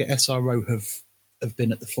 Don't forget, SRO have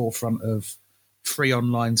been at the forefront of free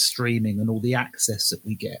online streaming and all the access that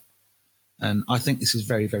we get. And I think this is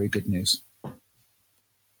very, very good news.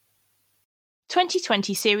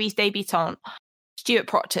 2020 Series debutant Stuart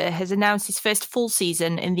Proctor has announced his first full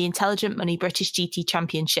season in the Intelligent Money British GT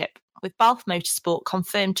Championship, with Balfe Motorsport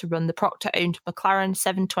confirmed to run the Proctor-owned McLaren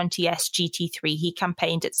 720S GT3 he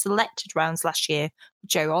campaigned at selected rounds last year with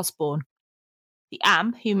Joe Osborne. The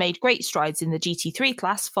AM, who made great strides in the GT3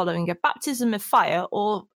 class following a baptism of fire,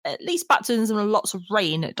 or at least baptism of lots of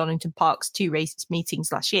rain at Donington Park's 2 race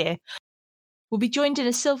meetings last year, will be joined in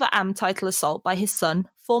a silver AM title assault by his son,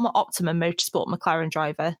 former Optimum Motorsport McLaren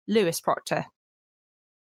driver Lewis Proctor.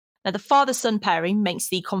 Now, the father-son pairing makes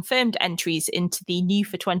the confirmed entries into the new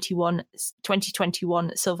for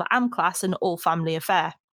 2021 silver AM class an all-family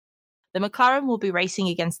affair. The McLaren will be racing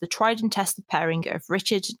against the tried-and-tested pairing of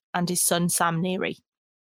Richard and his son Sam Neary.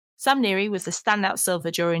 Sam Neary was the standout silver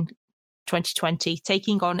during 2020,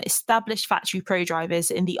 taking on established factory pro drivers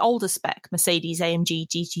in the older spec Mercedes-AMG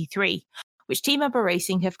GT3, which Team Ebba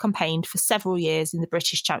Racing have campaigned for several years in the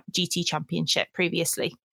British GT Championship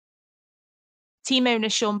previously. Team owner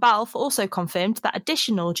Sean Balfe also confirmed that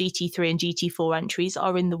additional GT3 and GT4 entries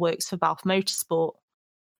are in the works for Balfe Motorsport,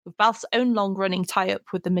 with Balfe's own long-running tie-up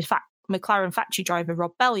with the McLaren factory driver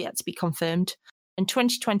Rob Bell yet to be confirmed, and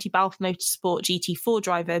 2020 Balfe Motorsport GT4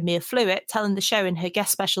 driver Mia Fluitt telling the show in her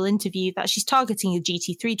guest special interview that she's targeting a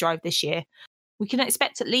GT3 drive this year. We can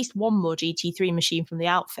expect at least one more GT3 machine from the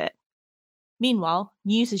outfit. Meanwhile,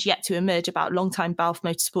 news has yet to emerge about longtime Balfe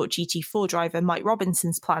Motorsport GT4 driver Mike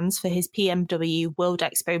Robinson's plans for his PMW World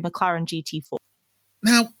Expo McLaren GT4.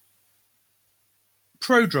 Now,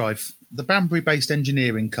 ProDrive, the Banbury-based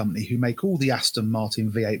engineering company who make all the Aston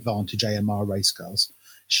Martin V8 Vantage AMR race cars,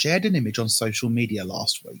 shared an image on social media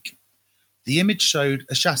last week. The image showed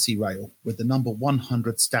a chassis rail with the number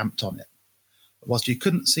 100 stamped on it. Whilst you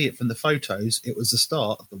couldn't see it from the photos, it was the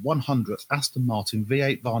start of the 100th Aston Martin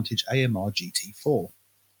V8 Vantage AMR GT4.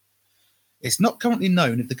 It's not currently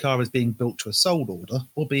known if the car is being built to a sold order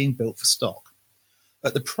or being built for stock.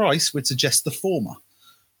 At the price would suggest the former,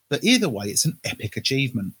 but either way it's an epic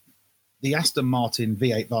achievement. The Aston Martin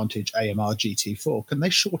V8 Vantage AMR GT4, can they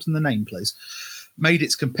shorten the name please, made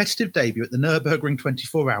its competitive debut at the Nürburgring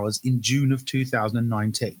 24 Hours in June of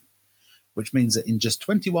 2019, which means that in just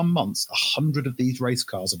 21 months, 100 of these race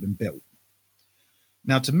cars have been built.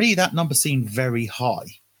 Now, to me, that number seemed very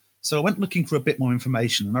high, so I went looking for a bit more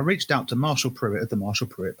information, and I reached out to Marshall Pruitt of the Marshall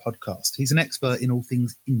Pruitt podcast. He's an expert in all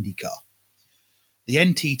things IndyCar. The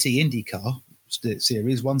NTT IndyCar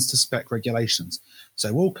series runs to spec regulations,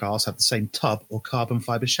 so all cars have the same tub or carbon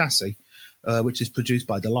fibre chassis, which is produced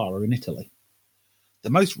by Dallara in Italy. The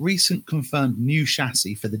most recent confirmed new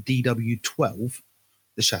chassis for the DW12,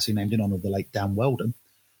 the chassis named in honour of the late Dan Weldon,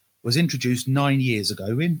 was introduced 9 years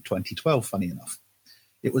ago in 2012, funny enough.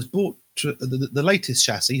 It was bought to, the latest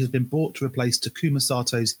chassis has been bought to replace Takuma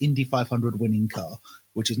Sato's Indy 500 winning car,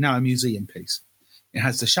 which is now a museum piece. It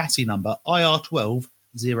has the chassis number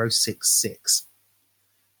IR12066.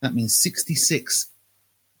 That means 66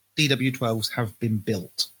 DW12s have been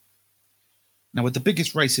built. Now, with the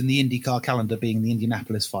biggest race in the IndyCar calendar being the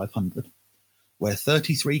Indianapolis 500, where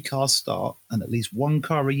 33 cars start and at least one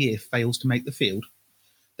car a year fails to make the field,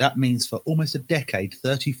 that means for almost a decade,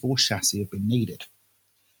 34 chassis have been needed.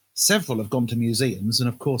 Several have gone to museums, and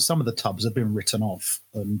of course some of the tubs have been written off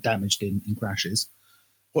and damaged in crashes.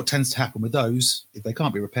 What tends to happen with those, if they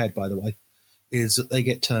can't be repaired by the way, is that they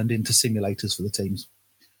get turned into simulators for the teams.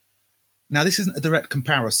 Now, this isn't a direct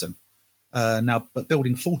comparison, but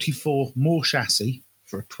building 44 more chassis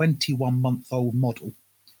for a 21-month-old model,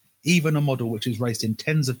 even a model which is raced in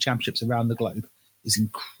tens of championships around the globe, is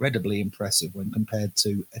incredibly impressive when compared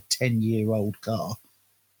to a 10-year-old car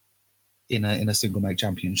in a single-make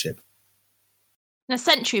championship. Now,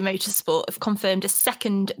 Century Motorsport have confirmed a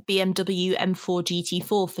second BMW M4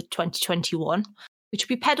 GT4 for 2021, which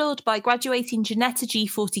will be pedalled by graduating Ginetta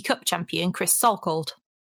G40 Cup champion Chris Salkold.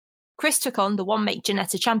 Chris took on the one-make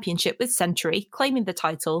Ginetta Championship with Century, claiming the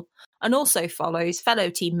title, and also follows fellow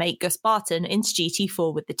teammate Gus Barton into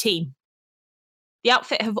GT4 with the team. The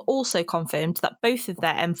outfit have also confirmed that both of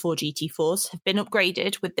their M4 GT4s have been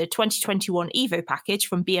upgraded with the 2021 Evo package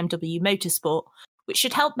from BMW Motorsport, which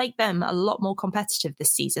should help make them a lot more competitive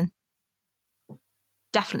this season.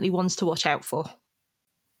 Definitely ones to watch out for.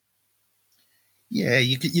 Yeah,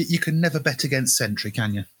 you can never bet against Century,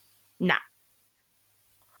 can you? Nah.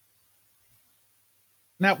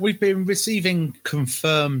 Now, we've been receiving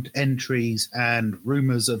confirmed entries and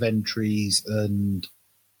rumours of entries and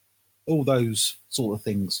all those sort of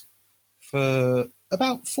things for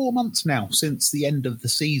about 4 months now, since the end of the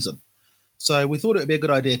season. So we thought it would be a good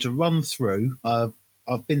idea to run through.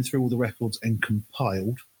 I've been through all the records and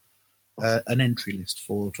compiled an entry list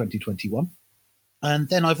for 2021. And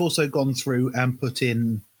then I've also gone through and put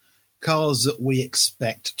in cars that we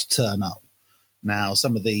expect to turn up. Now,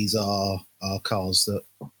 some of these are cars that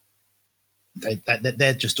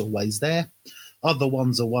they're just always there. Other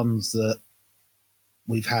ones are ones that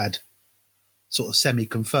we've had sort of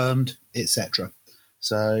semi-confirmed, etc.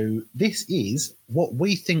 So this is what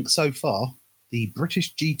we think so far the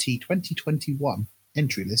British GT 2021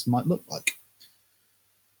 entry list might look like.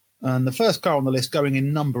 And the first car on the list, going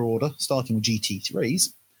in number order, starting with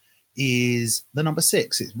GT3s, is the number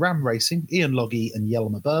 6. It's Ram Racing, Ian Logie and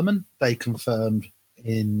Jelmer Berman. They confirmed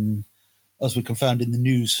as we confirmed in the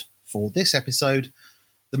news for this episode,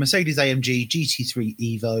 the Mercedes-AMG GT3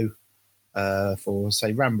 Evo for,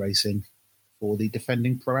 say, Ram Racing for the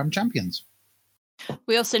defending Pro-Am champions.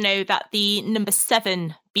 We also know that the number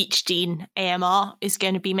 7 Beechdean AMR is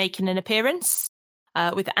going to be making an appearance,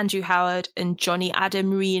 with Andrew Howard and Johnny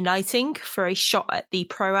Adam reuniting for a shot at the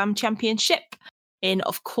Pro-Am Championship in,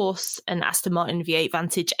 of course, an Aston Martin V8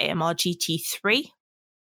 Vantage AMR GT3.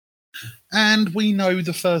 And we know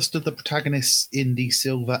the first of the protagonists in the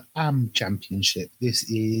Silver Am Championship. This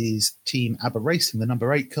is Team ABBA Racing, the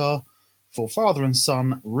number 8 car, for father and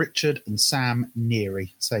son Richard and Sam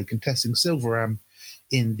Neary, contesting Silver Am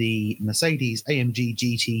in the Mercedes AMG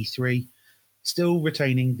GT3, still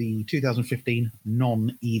retaining the 2015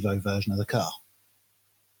 non-Evo version of the car.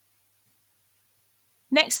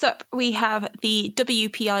 Next up, we have the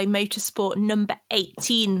WPI Motorsport number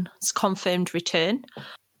 18's confirmed return.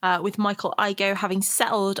 with Michael Igoe having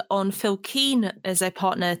settled on Phil Keane as a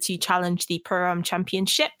partner to challenge the Pro-Am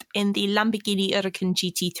Championship in the Lamborghini Huracan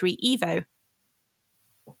GT3 Evo.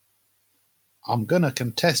 I'm going to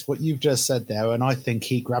contest what you've just said there, and I think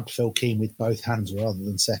he grabbed Phil Keane with both hands rather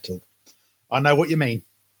than settled. I know what you mean.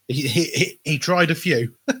 He tried a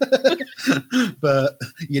few, but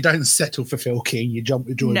you don't settle for Phil Keane. You jump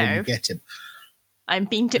with joy when you get him. I'm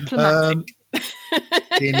being diplomatic.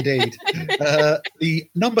 Indeed. The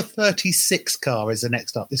number 36 car is the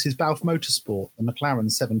next up. This is Balfe Motorsport, the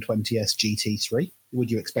McLaren 720S GT3.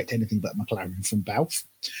 Would you expect anything but McLaren from Balfe?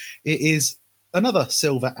 It is another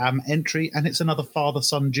Silver Am entry, and it's another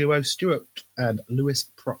father-son duo, Stuart and Lewis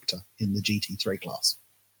Proctor, in the GT3 class.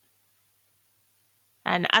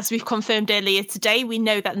 And as we've confirmed earlier today, we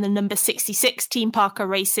know that the number 66 Team Parker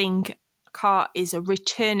Racing car is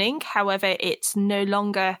returning. However, it's no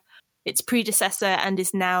longer its predecessor and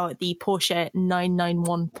is now the Porsche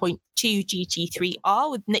 991.2 GT3R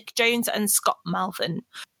with Nick Jones and Scott Malvin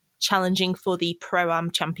challenging for the Pro-Am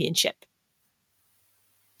Championship.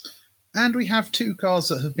 And we have two cars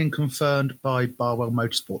that have been confirmed by Barwell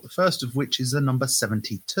Motorsport, the first of which is the number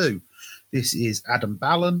 72. This is Adam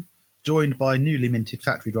Ballon, joined by newly minted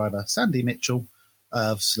factory driver Sandy Mitchell,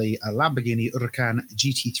 obviously a Lamborghini Huracan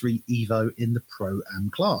GT3 Evo in the Pro-Am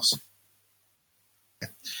class.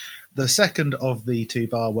 The second of the two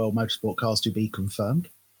Barwell Motorsport cars to be confirmed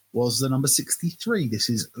was the number 63. This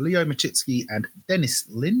is Leo Machitsky and Dennis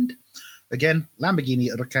Lind. Again, Lamborghini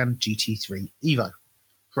Huracan GT3 Evo,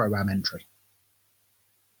 Pro-Am entry.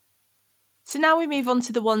 So now we move on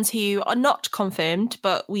to the ones who are not confirmed,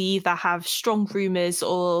 but we either have strong rumours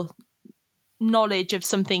or knowledge of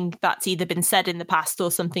something that's either been said in the past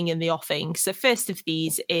or something in the offing. So first of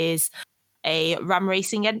these is a Ram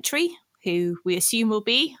Racing entry, who we assume will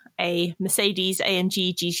be a Mercedes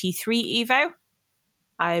AMG GT3 Evo.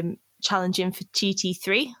 I'm challenging for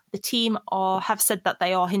GT3. The team have said that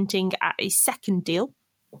they are hinting at a second deal.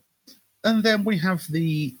 And then we have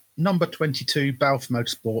the number 22 Balfe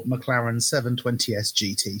Motorsport McLaren 720S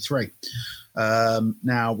GT3.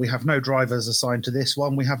 Now, we have no drivers assigned to this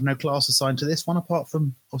one. We have no class assigned to this one, apart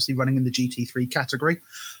from obviously running in the GT3 category.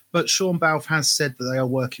 But Sean Balfe has said that they are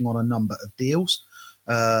working on a number of deals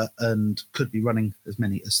and could be running as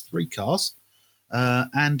many as 3 cars.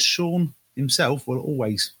 And Sean himself will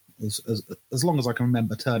always, as long as I can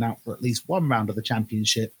remember, turn out for at least one round of the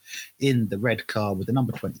championship in the red car with the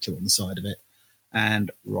number 22 on the side of it,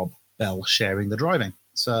 and Rob Bell sharing the driving.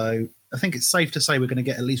 So I think it's safe to say we're going to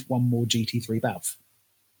get at least one more GT3 Balfe.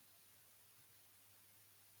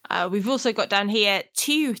 We've also got down here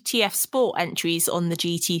 2 TF Sport entries on the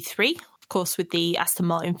GT3, of course, with the Aston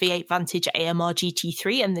Martin V8 Vantage AMR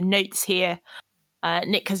GT3. And the notes here,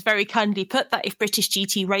 Nick has very kindly put that if British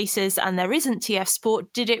GT races and there isn't TF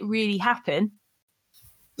Sport, did it really happen?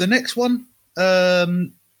 The next one,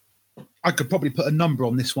 I could probably put a number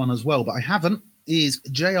on this one as well, but I haven't, is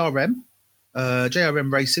JRM.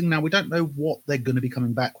 JRM Racing. Now, we don't know what they're going to be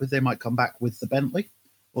coming back with. They might come back with the Bentley,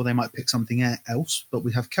 or they might pick something else. But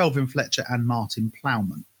we have Kelvin Fletcher and Martin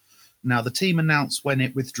Plowman. Now, the team announced when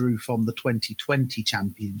it withdrew from the 2020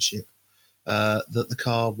 championship that the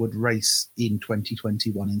car would race in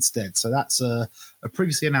 2021 instead. So that's a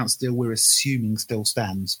previously announced deal we're assuming still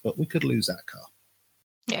stands, but we could lose that car.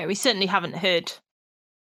 Yeah, we certainly haven't heard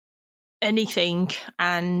anything,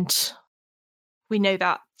 and we know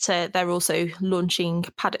that they're also launching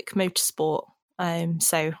Paddock Motorsport.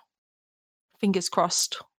 So fingers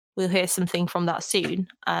crossed we'll hear something from that soon.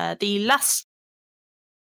 The last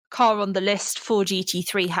car on the list for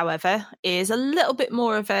GT3, however, is a little bit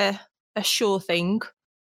more of a sure thing,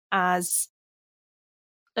 as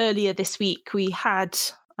earlier this week we had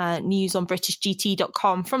news on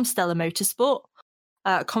BritishGT.com from Stella Motorsport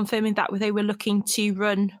confirming that they were looking to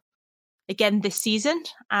run again this season,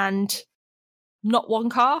 and not one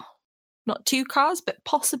car, not 2 cars, but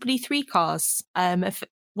possibly 3 cars, of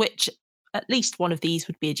which at least one of these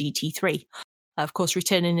would be a GT3. Of course,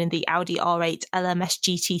 returning in the Audi R8 LMS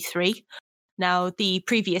GT3. Now, the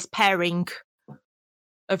previous pairing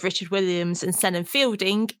of Richard Williams and Senan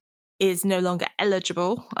Fielding is no longer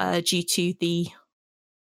eligible due to the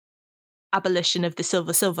abolition of the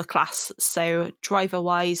silver class. So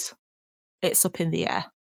driver-wise, it's up in the air.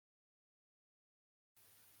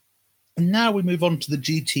 And now we move on to the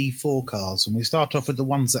GT4 cars, and we start off with the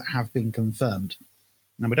ones that have been confirmed.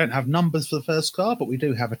 Now, we don't have numbers for the first car, but we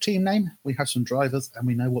do have a team name, we have some drivers, and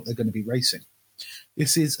we know what they're going to be racing.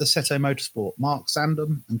 This is Assetto Motorsport, Mark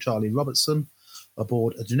Sandham and Charlie Robertson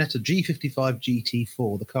aboard a Ginetta G55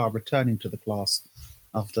 GT4, the car returning to the class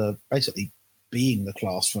after basically being the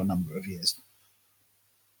class for a number of years.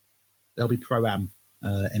 There'll be Pro-Am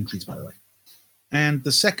entries, by the way. And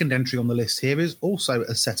the second entry on the list here is also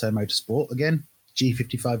Assetto Motorsport. Again,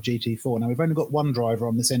 G55 GT4. Now, we've only got one driver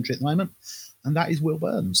on this entry at the moment, and that is Will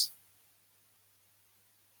Burns.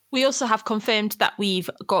 We also have confirmed that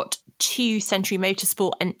we've got 2 Century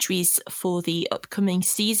Motorsport entries for the upcoming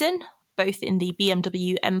season, both in the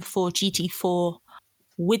BMW M4 GT4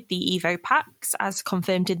 with the Evo packs, as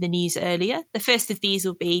confirmed in the news earlier. The first of these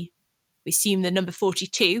will be, we assume, the number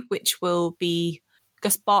 42, which will be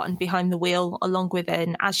Gus Barton behind the wheel, along with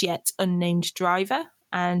an as-yet unnamed driver.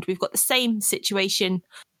 And we've got the same situation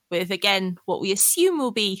with, again, what we assume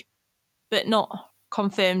will be, but not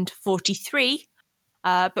confirmed, 43.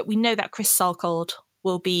 But we know that Chris Salkold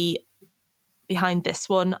will be behind this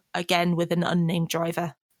one, again, with an unnamed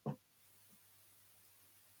driver.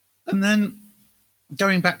 And then,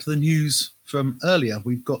 going back to the news from earlier,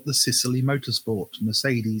 we've got the Sicily Motorsport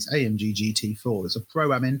Mercedes AMG GT4. It's a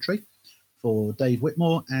Pro-Am entry for Dave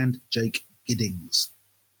Whitmore and Jake Giddings.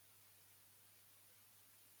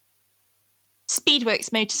 Speedworks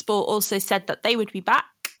Motorsport also said that they would be back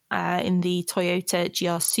in the Toyota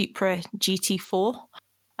GR Supra GT4.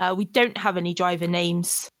 We don't have any driver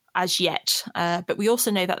names as yet, but we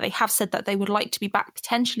also know that they have said that they would like to be back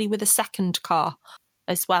potentially with a second car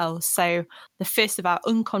as well. So the first of our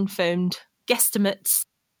unconfirmed guesstimates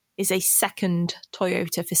is a second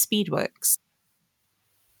Toyota for Speedworks.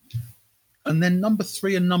 And then number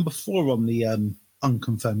 3 and number 4 on the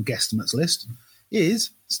unconfirmed guesstimates list is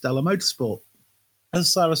Stella Motorsport.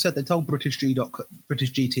 As Sarah said, they told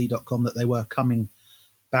BritishGT.com that they were coming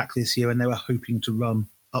back this year and they were hoping to run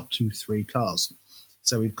up to 3 cars.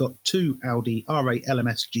 So we've got 2 Audi R8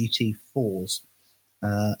 LMS GT4s.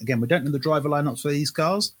 Again, we don't know the driver lineups for these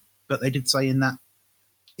cars, but they did say in that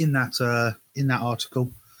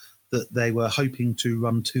article that they were hoping to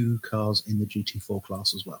run 2 cars in the GT4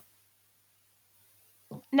 class as well.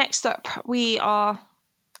 Next up, we are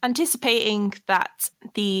anticipating that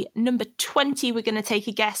the number 20, we're going to take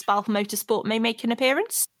a guess, Balfour Motorsport may make an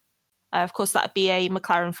appearance. Of course, that would be a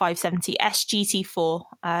McLaren 570S GT4.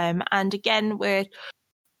 And again,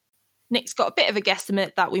 Nick's got a bit of a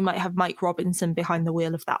guesstimate that we might have Mike Robinson behind the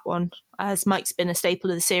wheel of that one, as Mike's been a staple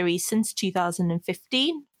of the series since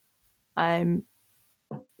 2015.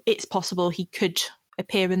 It's possible he could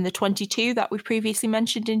appear in the 22 that we've previously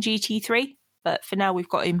mentioned in GT3, but for now we've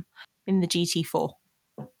got him in the GT4.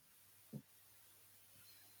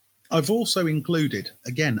 I've also included,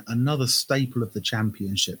 again, another staple of the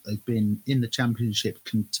championship. They've been in the championship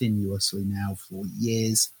continuously now for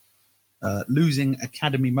years. Losing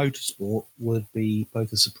Academy Motorsport would be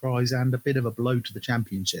both a surprise and a bit of a blow to the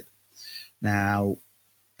championship. Now,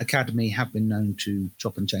 Academy have been known to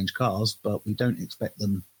chop and change cars, but we don't expect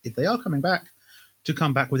them, if they are coming back, to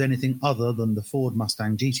come back with anything other than the Ford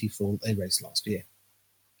Mustang GT4 that they raced last year.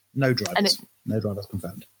 No drivers. No drivers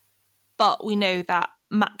confirmed. But we know that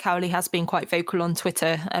Matt Cowley has been quite vocal on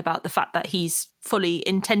Twitter about the fact that he's fully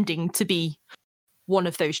intending to be one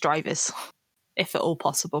of those drivers, if at all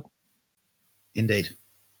possible. Indeed.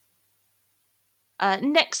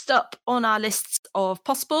 Next up on our list of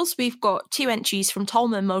possibles, we've got 2 entries from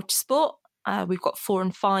Tolman Motorsport. We've got 4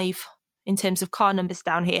 and 5 in terms of car numbers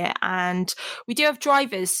down here. And we do have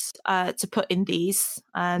drivers to put in these.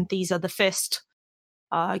 And these are the first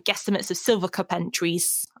guesstimates of Silver Cup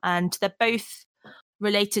entries. And they're both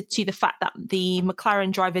related to the fact that the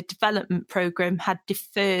McLaren driver development program had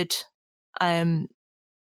deferred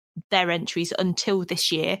their entries until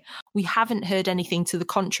this year. We haven't heard anything to the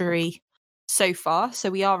contrary so far, so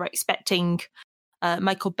we are expecting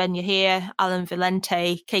Michael Ben-Yahir, Alan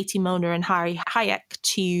Valente, Katie Milner and Harry Hayek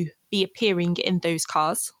to be appearing in those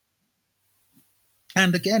cars.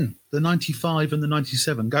 And again, the 95 and the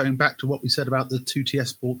 97, going back to what we said about the 2 TS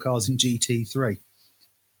Sport cars in GT3.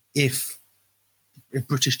 If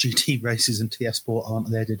British GT races and TS Sport aren't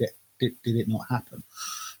there, did it not happen?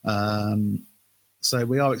 So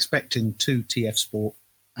we are expecting 2 TF Sport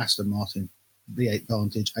Aston Martin V8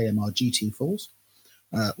 Vantage AMR GT4s.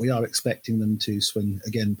 We are expecting them to swing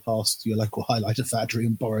again past your local highlighter factory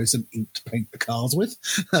and borrow some ink to paint the cars with.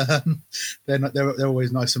 They're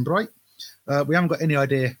always nice and bright. We haven't got any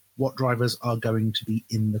idea what drivers are going to be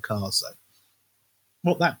in the cars, though.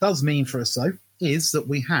 What that does mean for us, though, is that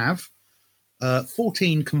we have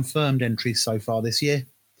 14 confirmed entries so far this year,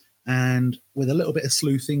 and with a little bit of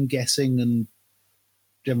sleuthing, guessing, and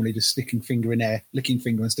generally just licking finger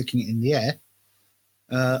and sticking it in the air,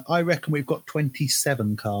 I reckon we've got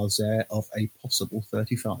 27 cars there of a possible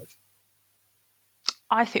 35.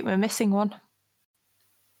 I think we're missing one.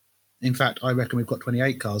 In fact, I reckon we've got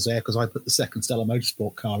 28 cars there because I put the second Stella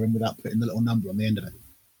Motorsport car in without putting the little number on the end of it.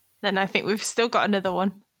 Then I think we've still got another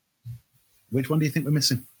one. Which one do you think we're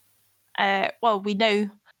missing? Well, we know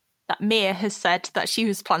that Mia has said that she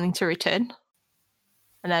was planning to return.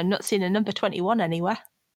 And I've not seen a number 21 anywhere.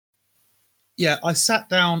 Yeah, I sat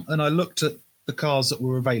down and I looked at the cars that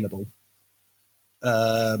were available.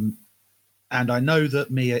 And I know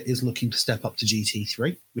that Mia is looking to step up to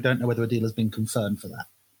GT3. We don't know whether a deal has been confirmed for that.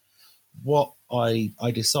 What I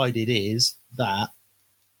decided is that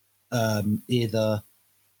either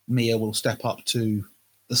Mia will step up to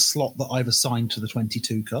the slot that I've assigned to the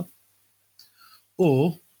 22 car,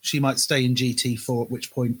 or she might stay in GT4, at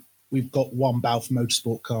which point we've got one Balfe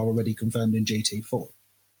Motorsport car already confirmed in GT4.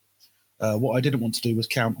 What I didn't want to do was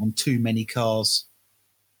count on too many cars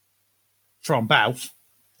from Balfe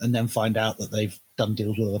and then find out that they've done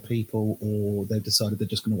deals with other people, or they've decided they're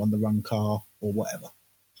just going to run the wrong car or whatever.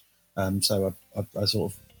 So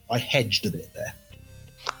I hedged a bit there.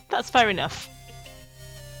 That's fair enough.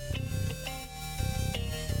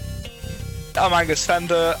 I'm Angus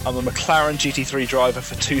Fender. I'm a McLaren GT3 driver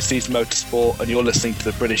for Two Seas Motorsport, and you're listening to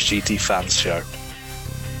the British GT Fans Show.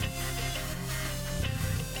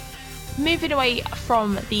 Moving away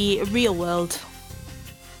from the real world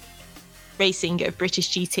racing of British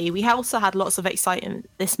GT, we also had lots of excitement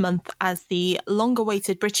this month as the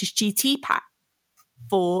long-awaited British GT pack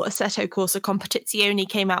for Assetto Corsa Competizione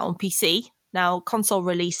came out on PC. Now, console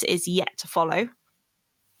release is yet to follow.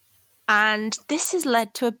 And this has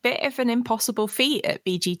led to a bit of an impossible feat at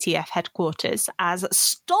BGTF headquarters, as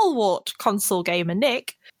stalwart console gamer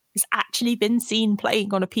Nick has actually been seen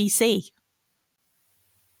playing on a PC.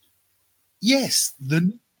 Yes,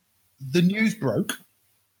 the news broke.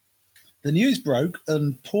 The news broke,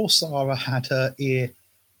 and poor Sarah had her ear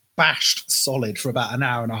bashed solid for about an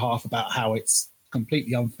hour and a half about how it's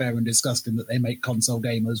completely unfair and disgusting that they make console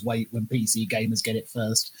gamers wait when PC gamers get it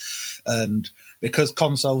first. And because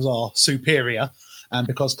consoles are superior and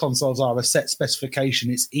because consoles are a set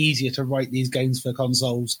specification, it's easier to write these games for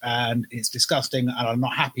consoles, and it's disgusting and I'm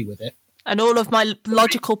not happy with it. And all of my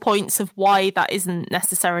logical points of why that isn't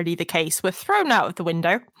necessarily the case were thrown out of the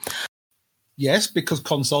window. Yes, because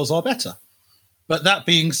consoles are better. But that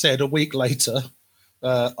being said, a week later,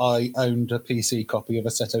 I owned a PC copy of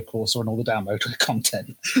Assetto Corsa and all the download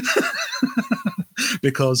content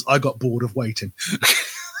because I got bored of waiting.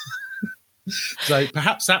 So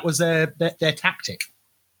perhaps that was their tactic.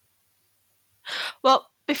 Well,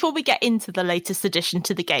 before we get into the latest addition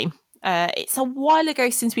to the game, it's a while ago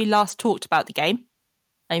since we last talked about the game.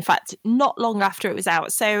 In fact, not long after it was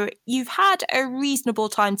out. So you've had a reasonable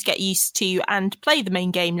time to get used to and play the main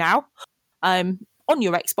game now on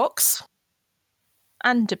your Xbox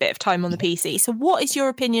and a bit of time on the PC. So what is your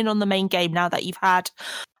opinion on the main game now that you've had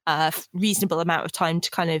a reasonable amount of time to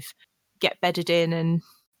kind of get bedded in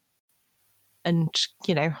and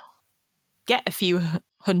you know, get a few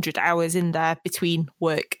hundred hours in there between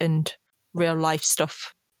work and real life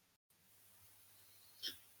stuff?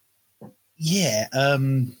 Yeah,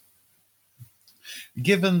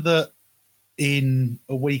 given that in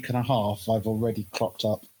a week and a half I've already clocked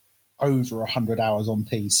up over 100 hours on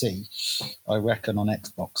PC, I reckon on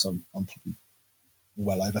Xbox I'm probably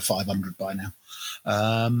well over 500 by now.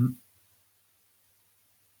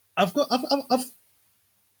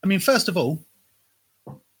 First of all,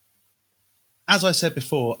 as I said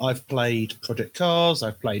before, I've played Project Cars,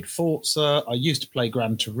 I've played Forza, I used to play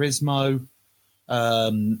Gran Turismo,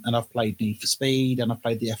 and I've played Need for Speed, and I've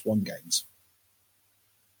played the F1 games.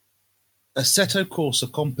 Assetto Corsa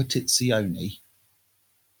Competizione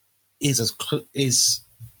is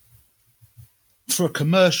for a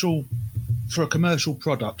commercial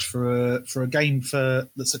product, for a game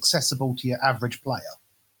that's accessible to your average player.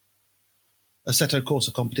 Assetto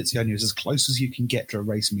Corsa Competizione is as close as you can get to a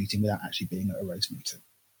race meeting without actually being at a race meeting,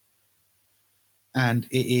 and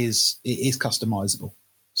it is customizable.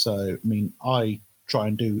 So, I mean, I try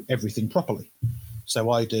and do everything properly.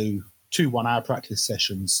 So I do 2 1-hour practice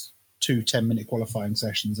sessions, 2 10-minute qualifying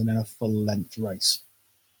sessions, and then a full-length race,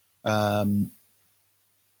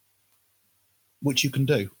 which you can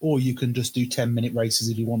do. Or you can just do 10-minute races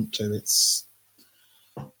if you want to. It's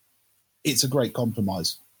a great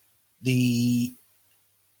compromise. There's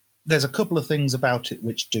a couple of things about it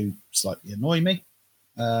which do slightly annoy me,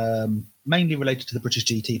 mainly related to the British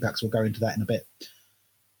GT packs. We'll go into that in a bit.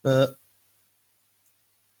 But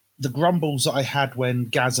the grumbles that I had when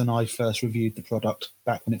Gaz and I first reviewed the product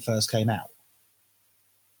back when it first came out,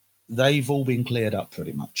 they've all been cleared up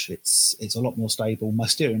pretty much. It's a lot more stable. My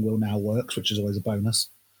steering wheel now works, which is always a bonus.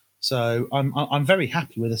 So I'm very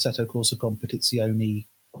happy with Assetto Corsa Competizione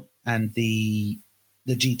and the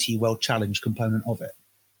GT World Challenge component of it.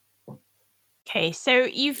 Okay, so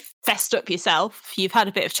you've fessed up yourself. You've had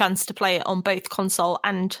a bit of chance to play it on both console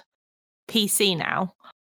and PC now.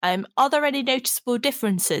 Are there any noticeable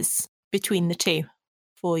differences between the two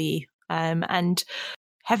for you? And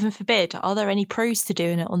heaven forbid, are there any pros to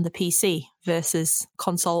doing it on the PC versus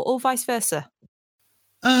console or vice versa?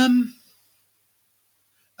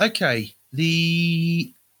 Okay,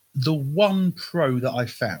 the one pro that I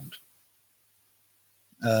found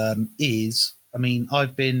is, I mean,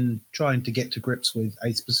 I've been trying to get to grips with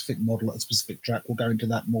a specific model at a specific track. We'll go into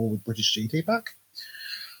that more with British GT Pack.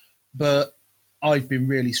 But I've been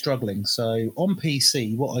really struggling. So on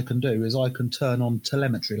PC, what I can do is I can turn on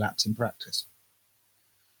telemetry laps in practice.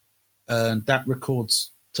 And that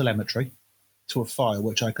records telemetry to a file,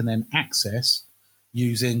 which I can then access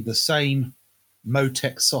using the same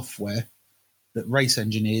Motec software that race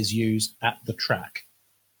engineers use at the track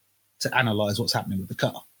to analyze what's happening with the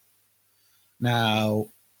car. Now,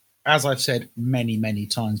 as I've said many, many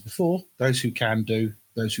times before, those who can do,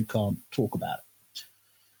 those who can't talk about it.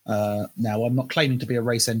 Now, I'm not claiming to be a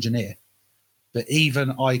race engineer, but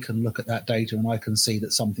even I can look at that data and I can see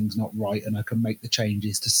that something's not right, and I can make the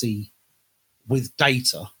changes to see with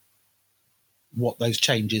data what those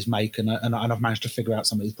changes make, and I've managed to figure out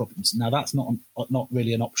some of these problems. Now, that's not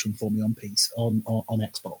really an option for me on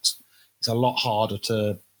Xbox. It's a lot harder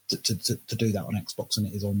to do that on Xbox than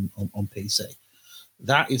it is on PC.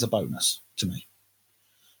 That is a bonus to me.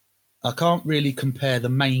 I can't really compare the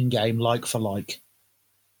main game like for like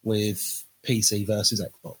with PC versus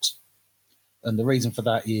Xbox. And the reason for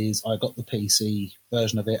that is I got the PC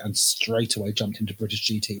version of it and straight away jumped into British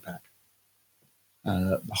GT Pack.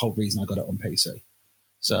 The whole reason I got it on PC.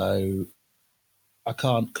 So I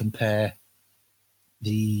can't compare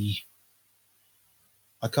the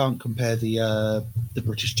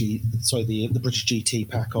British GT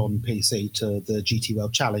Pack on PC to the GT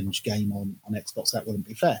World Challenge game on Xbox. That wouldn't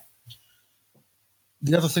be fair.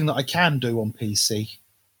 The other thing that I can do on PC,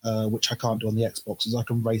 which I can't do on the Xbox, is I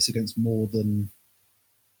can race against more than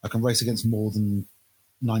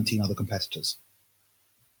 19 other competitors.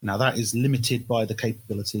 Now, that is limited by the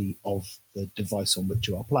capability of the device on which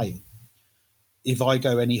you are playing. If I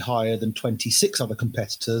go any higher than 26 other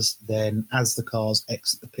competitors, then as the cars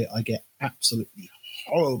exit the pit, I get absolutely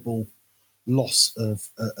horrible loss of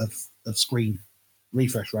screen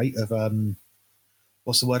refresh rate of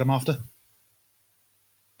what's the word I'm after?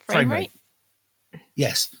 Frame rate?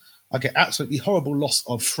 Yes. I get absolutely horrible loss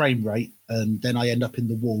of frame rate, and then I end up in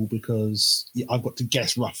the wall because I've got to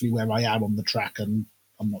guess roughly where I am on the track, and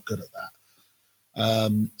I'm not good at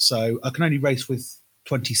that. So I can only race with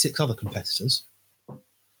 26 other competitors.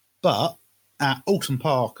 But at Alton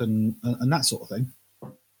Park and that sort of thing,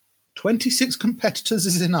 26 competitors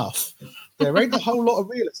is enough. There ain't a whole lot of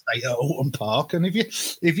real estate at Alton Park, and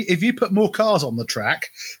if you put more cars on the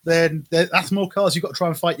track, then that's more cars you've got to try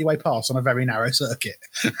and fight your way past on a very narrow circuit.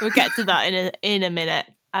 We'll get to that in a minute.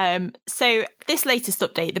 So this latest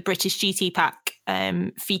update, the British GT Pack,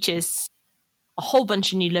 features a whole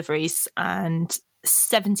bunch of new liveries and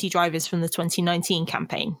 70 drivers from the 2019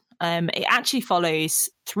 campaign. It actually follows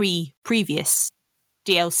 3 previous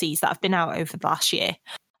DLCs that have been out over the last year.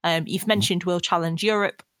 You've mentioned World Challenge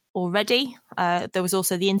Europe already. There was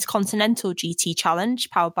also the Intercontinental GT Challenge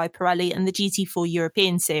powered by Pirelli and the GT4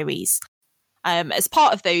 European Series. As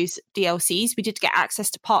part of those DLCs, we did get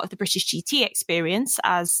access to part of the British GT experience,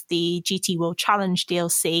 as the GT World Challenge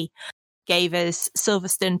DLC gave us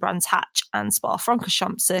Silverstone, Brands Hatch and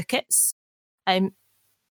Spa-Francorchamps circuits.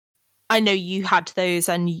 I know you had those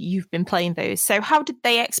and you've been playing those. So how did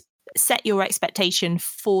they set your expectation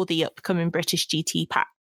for the upcoming British GT Pack?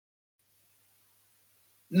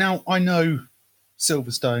 Now, I know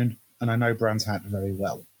Silverstone and I know Brands Hatch very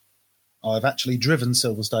well. I've actually driven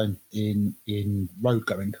Silverstone in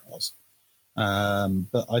road-going cars,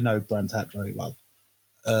 but I know Brands Hatch very well.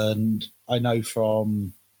 And I know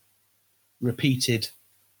from repeated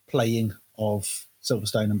playing of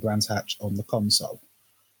Silverstone and Brands Hatch on the console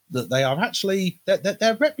that they are actually they're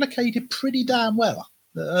replicated pretty damn well.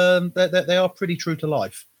 They are pretty true to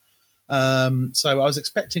life. So I was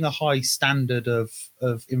expecting a high standard of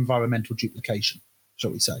environmental duplication,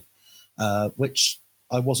 shall we say, which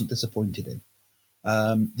I wasn't disappointed in.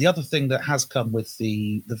 The other thing that has come with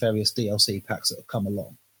the various DLC packs that have come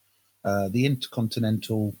along, the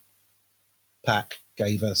Intercontinental pack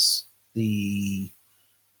gave us the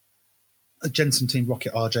Jensen Team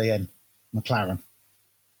Rocket RJN McLaren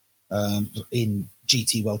in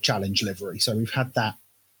GT World Challenge livery. So we've had that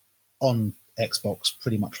on Xbox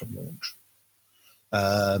pretty much from launch.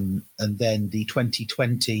 And then the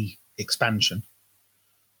 2020 expansion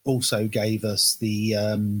also gave us the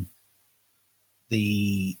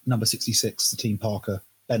the number 66, the Team Parker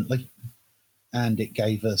Bentley, and it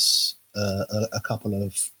gave us a couple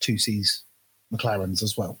of 2Cs McLarens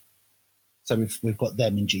as well. So we've got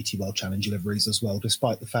them in GT World Challenge liveries as well,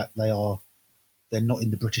 despite the fact they're not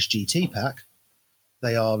in the British GT pack.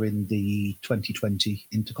 They are in the 2020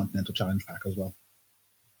 Intercontinental Challenge pack as well.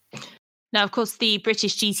 Now, of course, the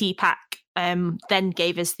British GT pack then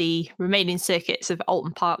gave us the remaining circuits of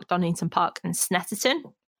Alton Park, Donington Park and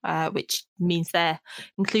Snetterton, which means they're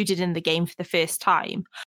included in the game for the first time.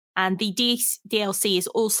 And the DLC is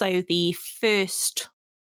also the first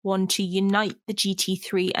one to unite the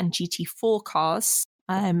GT3 and GT4 cars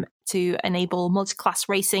to enable multi-class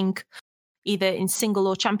racing, either in single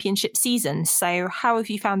or championship seasons. So how have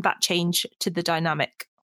you found that change to the dynamic?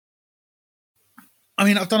 I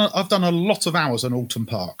mean, I've done a lot of hours on Alton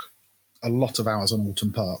Park, and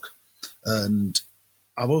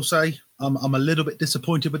I will say I'm a little bit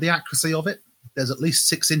disappointed with the accuracy of it. There's at least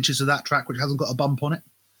 6 inches of that track which hasn't got a bump on it.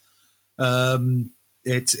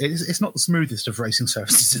 It's not the smoothest of racing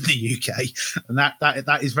surfaces in the UK, and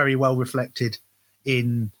that is very well reflected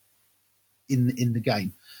in the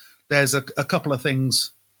game. There's a couple of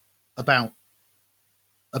things about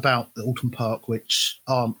the Alton Park which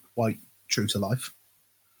aren't quite true to life.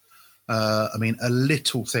 I mean, a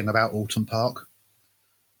little thing about Alton Park: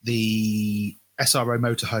 the SRO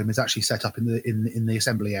motorhome is actually set up in the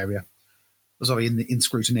assembly area. Sorry, in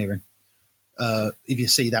scrutineering. If you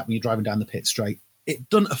see that when you're driving down the pit straight, it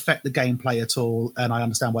doesn't affect the gameplay at all, and I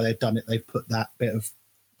understand why they've done it. They've put that bit of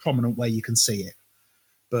prominent where you can see it.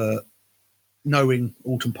 But knowing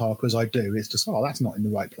Alton Park as I do, it's just, that's not in the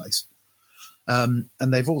right place. And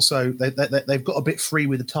they've also they've got a bit free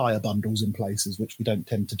with the tyre bundles in places, which we don't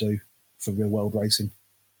tend to do for real world racing.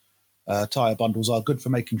 Tyre bundles are good for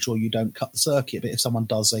making sure you don't cut the circuit, but if someone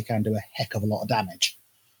does, they can do a heck of a lot of damage,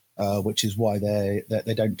 which is why they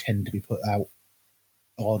don't tend to be put out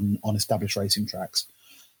on established racing tracks.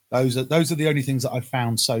 Those are the only things that I've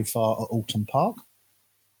found so far at Alton Park.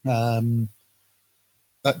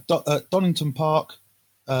 At Donington Park,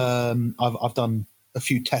 I've done a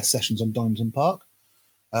few test sessions on Donington Park,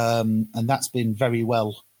 and that's been very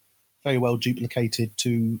well duplicated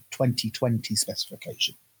to 2020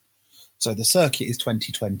 specification. So the circuit is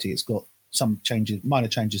 2020. It's got some changes, minor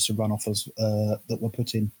changes to runoffs that were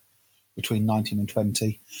put in between 19 and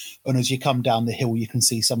 20. And as you come down the hill, you can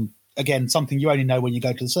see something you only know when you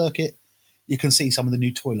go to the circuit. You can see some of the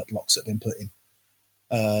new toilet blocks that have been put in.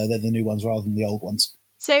 They're the new ones rather than the old ones.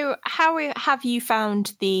 So how have you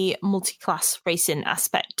found the multi-class racing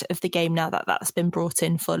aspect of the game now that that's been brought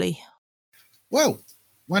in fully? Well,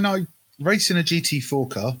 when I race in a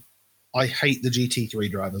GT4 car, I hate the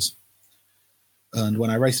GT3 drivers. And when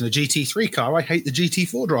I race in a GT3 car, I hate the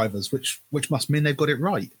GT4 drivers, which must mean they've got it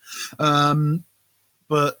right.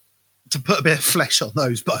 But to put a bit of flesh on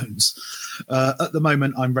those bones, at the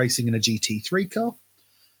moment I'm racing in a GT3 car.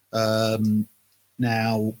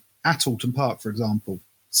 Now, at Alton Park, for example,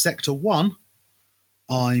 Sector 1,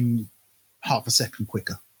 I'm half a second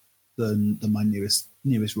quicker than my nearest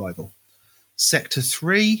rival. Sector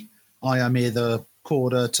 3, I am either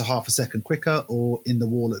quarter to half a second quicker or in the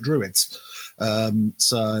wall at Druids.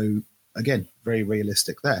 So, again, very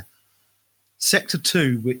realistic there. Sector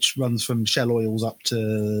 2, which runs from Shell Oils up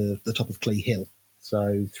to the top of Clee Hill,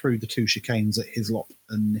 so through the 2 chicanes at Hislop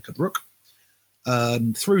and Knickerbrook.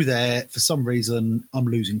 Through there, for some reason, I'm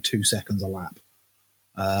losing 2 seconds a lap.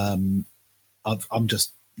 I'm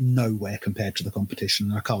just nowhere compared to the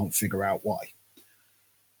competition, and I can't figure out why.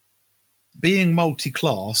 Being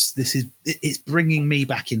multi-class, it's bringing me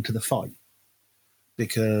back into the fight,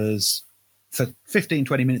 because for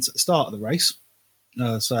 15-20 minutes at the start of the race,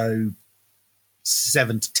 so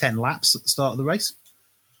 7 to 10 laps at the start of the race,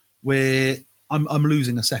 where I'm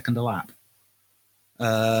losing a second a lap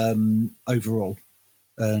overall.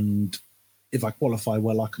 And if I qualify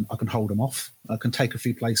well, I can hold them off. I can take a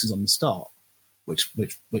few places on the start, which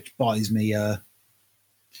buys me a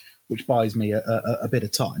bit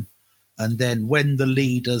of time. And then when the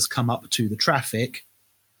leaders come up to the traffic,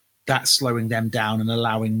 that's slowing them down and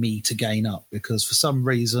allowing me to gain up, because for some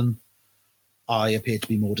reason I appear to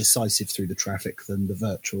be more decisive through the traffic than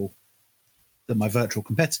my virtual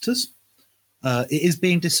competitors. It is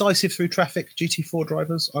being decisive through traffic, GT4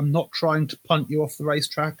 drivers. I'm not trying to punt you off the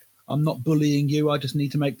racetrack. I'm not bullying you. I just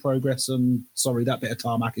need to make progress, and sorry, that bit of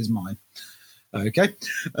tarmac is mine. Okay.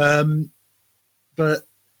 But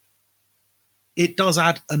it does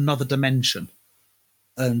add another dimension.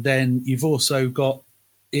 And then you've also got,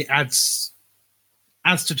 it adds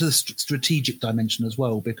to the strategic dimension as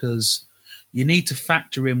well, because You need to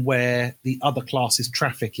factor in where the other class's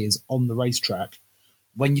traffic is on the racetrack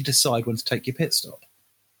when you decide when to take your pit stop.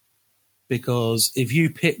 Because if you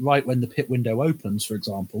pit right when the pit window opens, for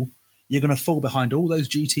example, you're going to fall behind all those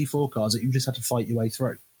GT4 cars that you just had to fight your way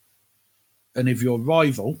through. And if your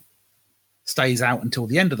rival stays out until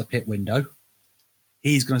the end of the pit window,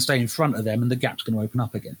 he's going to stay in front of them and the gap's going to open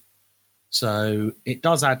up again. So it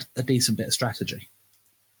does add a decent bit of strategy.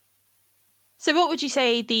 So what would you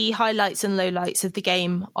say the highlights and lowlights of the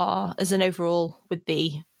game are as an overall with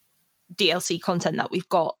the DLC content that we've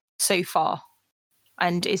got so far?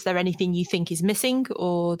 And is there anything you think is missing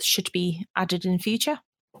or should be added in future?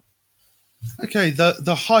 Okay,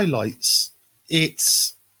 the highlights, it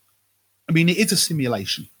is a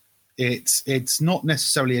simulation. It's not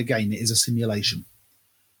necessarily a game, it is a simulation.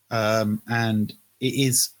 And it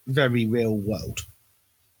is very real world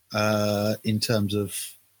in terms of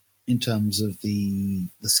the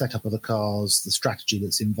setup of the cars, the strategy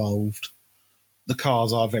that's involved. The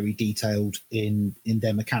cars are very detailed in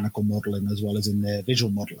their mechanical modelling as well as in their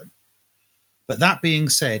visual modelling. But that being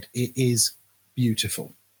said, it is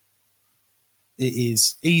beautiful. It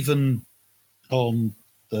is, even on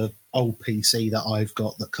the old PC that I've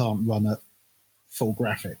got that can't run at full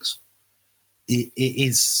graphics,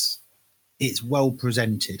 it's well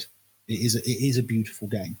presented. It is a beautiful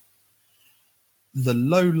game. The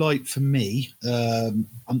low light for me, I'm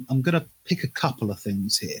going to pick a couple of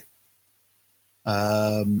things here.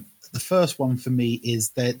 The first one for me is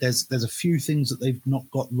there's a few things that they've not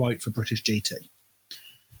got right for British GT.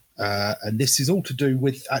 And this is all to do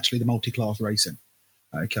with actually the multi-class racing.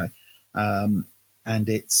 Okay. And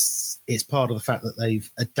it's part of the fact that they've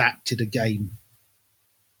adapted a game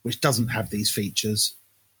which doesn't have these features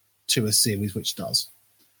to a series which does.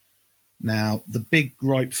 Now, the big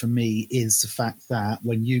gripe for me is the fact that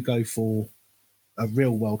when you go for a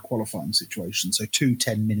real world qualifying situation, so 2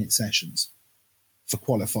 10-minute sessions for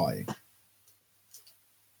qualifying,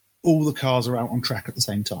 all the cars are out on track at the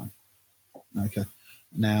same time. Okay.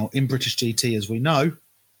 Now, in British GT, as we know,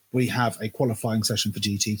 we have a qualifying session for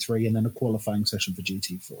GT3 and then a qualifying session for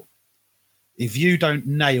GT4. If you don't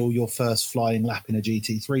nail your first flying lap in a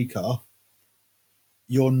GT3 car,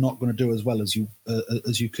 you're not going to do as well as you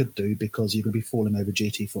could do, because you're going to be falling over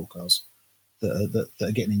GT4 cars that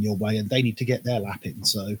are getting in your way, and they need to get their lap in.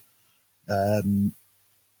 So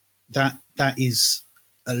that is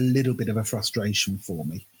a little bit of a frustration for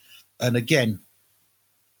me. And again,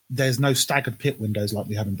 there's no staggered pit windows like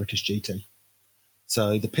we have in British GT.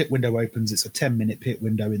 So the pit window opens, it's a 10-minute pit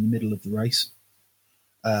window in the middle of the race.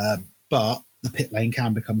 But the pit lane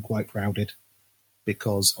can become quite crowded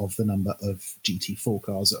because of the number of GT4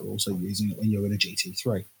 cars that are also using it when you're in a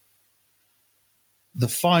GT3. The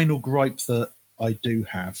final gripe that I do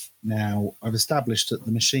have, now I've established that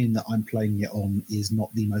the machine that I'm playing it on is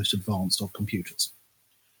not the most advanced of computers.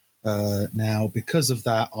 Now, because of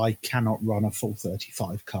that, I cannot run a full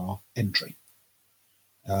 35 car entry.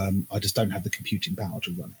 I just don't have the computing power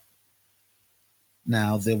to run it.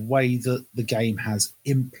 Now, the way that the game has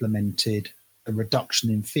implemented a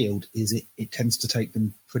reduction in field is it tends to take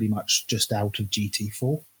them pretty much just out of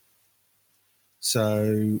GT4.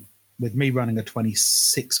 So with me running a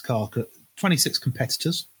 26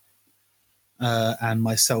 competitors and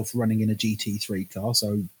myself running in a GT3 car,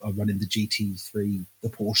 so I run in the GT3, the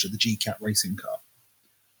Porsche, the GCAT racing car.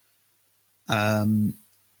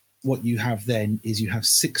 What you have then is you have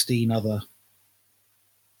 16 other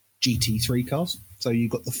GT3 cars. So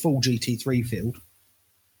you've got the full GT3 field.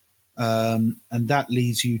 And that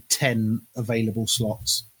leaves you 10 available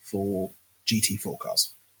slots for GT4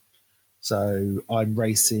 cars. So I'm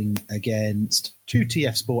racing against 2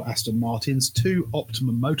 TF Sport Aston Martins, 2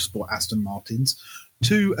 Optimum Motorsport Aston Martins,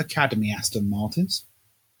 2 Academy Aston Martins.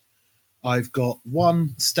 I've got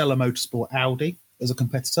 1 Stella Motorsport Audi as a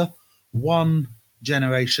competitor, 1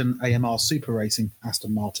 Generation AMR Super Racing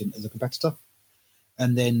Aston Martin as a competitor,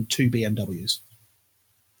 and then 2 BMWs.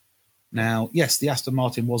 Now, yes, the Aston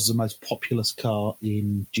Martin was the most populous car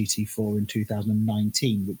in GT4 in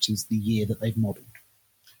 2019, which is the year that they've modelled.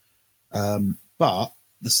 But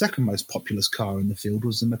the second most populous car in the field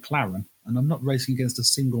was the McLaren, and I'm not racing against a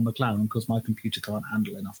single McLaren because my computer can't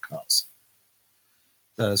handle enough cars.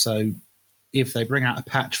 So if they bring out a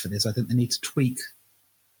patch for this, I think they need to tweak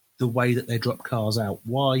the way that they drop cars out.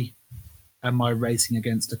 Why am I racing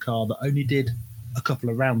against a car that only did a couple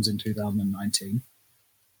of rounds in 2019,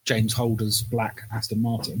 James Holder's black Aston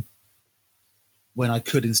Martin, when I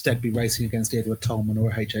could instead be racing against either a Tolman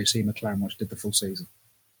or a HHC McLaren, which did the full season?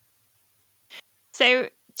 So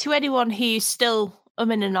to anyone who's still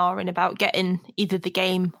and ahhing about getting either the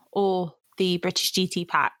game or the British GT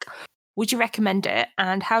pack, Would you recommend it?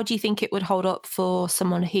 And how do you think it would hold up for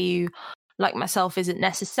someone who, like myself, isn't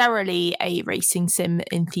necessarily a racing sim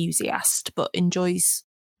enthusiast, but enjoys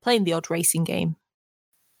playing the odd racing game?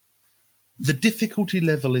 The difficulty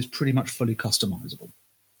level is pretty much fully customizable.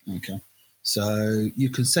 Okay. So you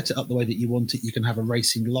can set it up the way that you want it. You can have a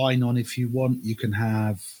racing line on if you want. You can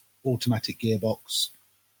have automatic gearbox,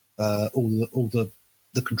 all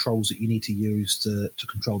the controls that you need to use to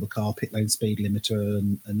control the car, pit lane speed limiter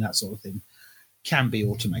and that sort of thing can be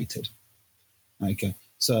automated. Okay.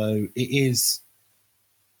 So it is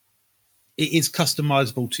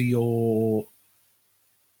customizable to your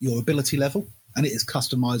ability level, and it is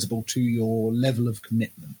customizable to your level of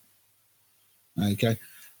commitment. Okay.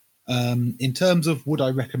 In terms of would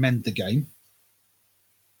I recommend the game,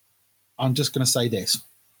 I'm just going to say this.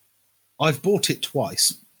 I've bought it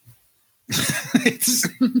twice.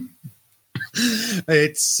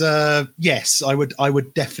 Yes, I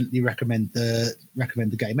would definitely recommend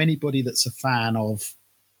the game. Anybody that's a fan of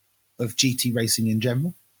GT racing in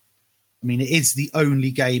general. I mean, it is the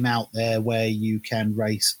only game out there where you can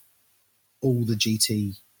race all the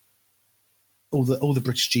GT, all the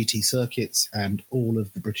British GT circuits and all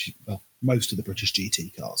of the British, well, most of the British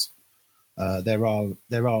GT cars. There are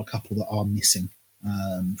a couple that are missing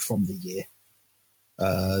from the year.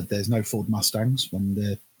 There's no Ford Mustangs when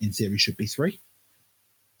there in theory should be 3,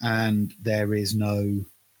 and there is no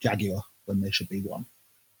Jaguar when there should be 1.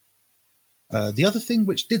 The other thing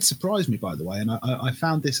which did surprise me, by the way, and I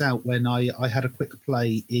found this out when I had a quick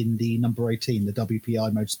play in the number 18, the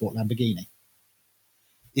WPI Motorsport Lamborghini.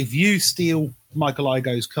 If you steal Michael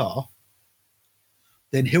Igoe's car,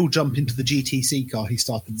 then he'll jump into the GTC car he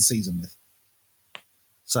started the season with.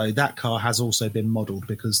 So that car has also been modelled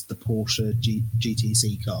because the Porsche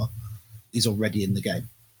GTC car is already in the game.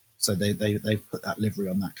 So they've put that livery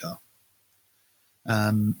on that car.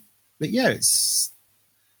 But yeah, it's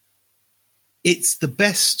the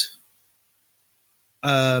best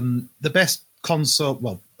console.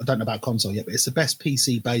 Well, I don't know about console yet, but it's the best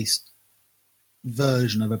PC based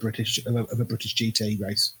version of a British GT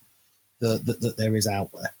race that there is out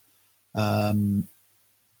there.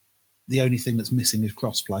 The only thing that's missing is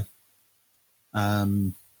crossplay,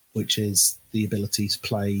 which is the ability to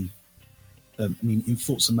play. In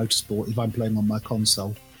Forza Motorsport, if I'm playing on my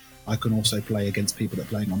console, I can also play against people that are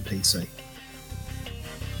playing on PC.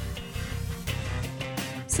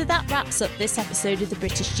 So that wraps up this episode of the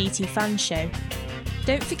British GT Fans Show.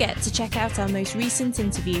 Don't forget to check out our most recent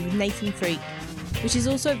interview with Nathan Freak, which is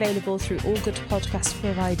also available through all good podcast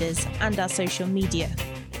providers and our social media.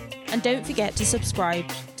 And don't forget to subscribe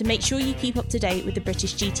to make sure you keep up to date with the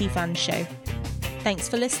British GT Fans Show. Thanks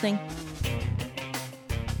for listening.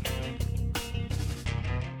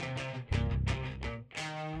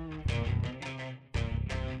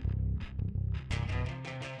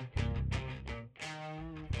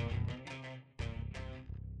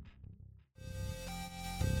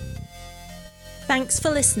 Thanks for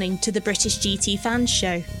listening to the British GT Fans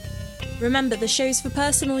Show. Remember, the show's for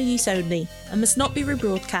personal use only and must not be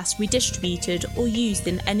rebroadcast, redistributed or used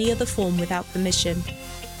in any other form without permission.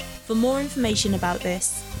 For more information about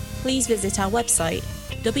this, please visit our website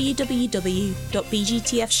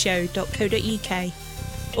www.bgtfshow.co.uk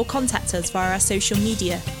or contact us via our social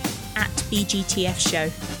media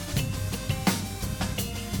 @BGTFshow.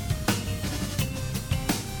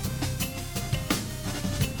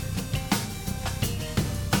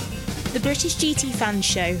 The British GT Fans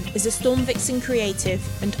Show is a Storm Vixen creative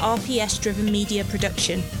and RPS-driven media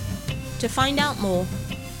production. To find out more,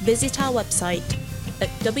 visit our website at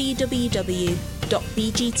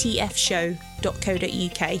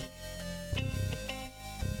www.bgtfshow.co.uk.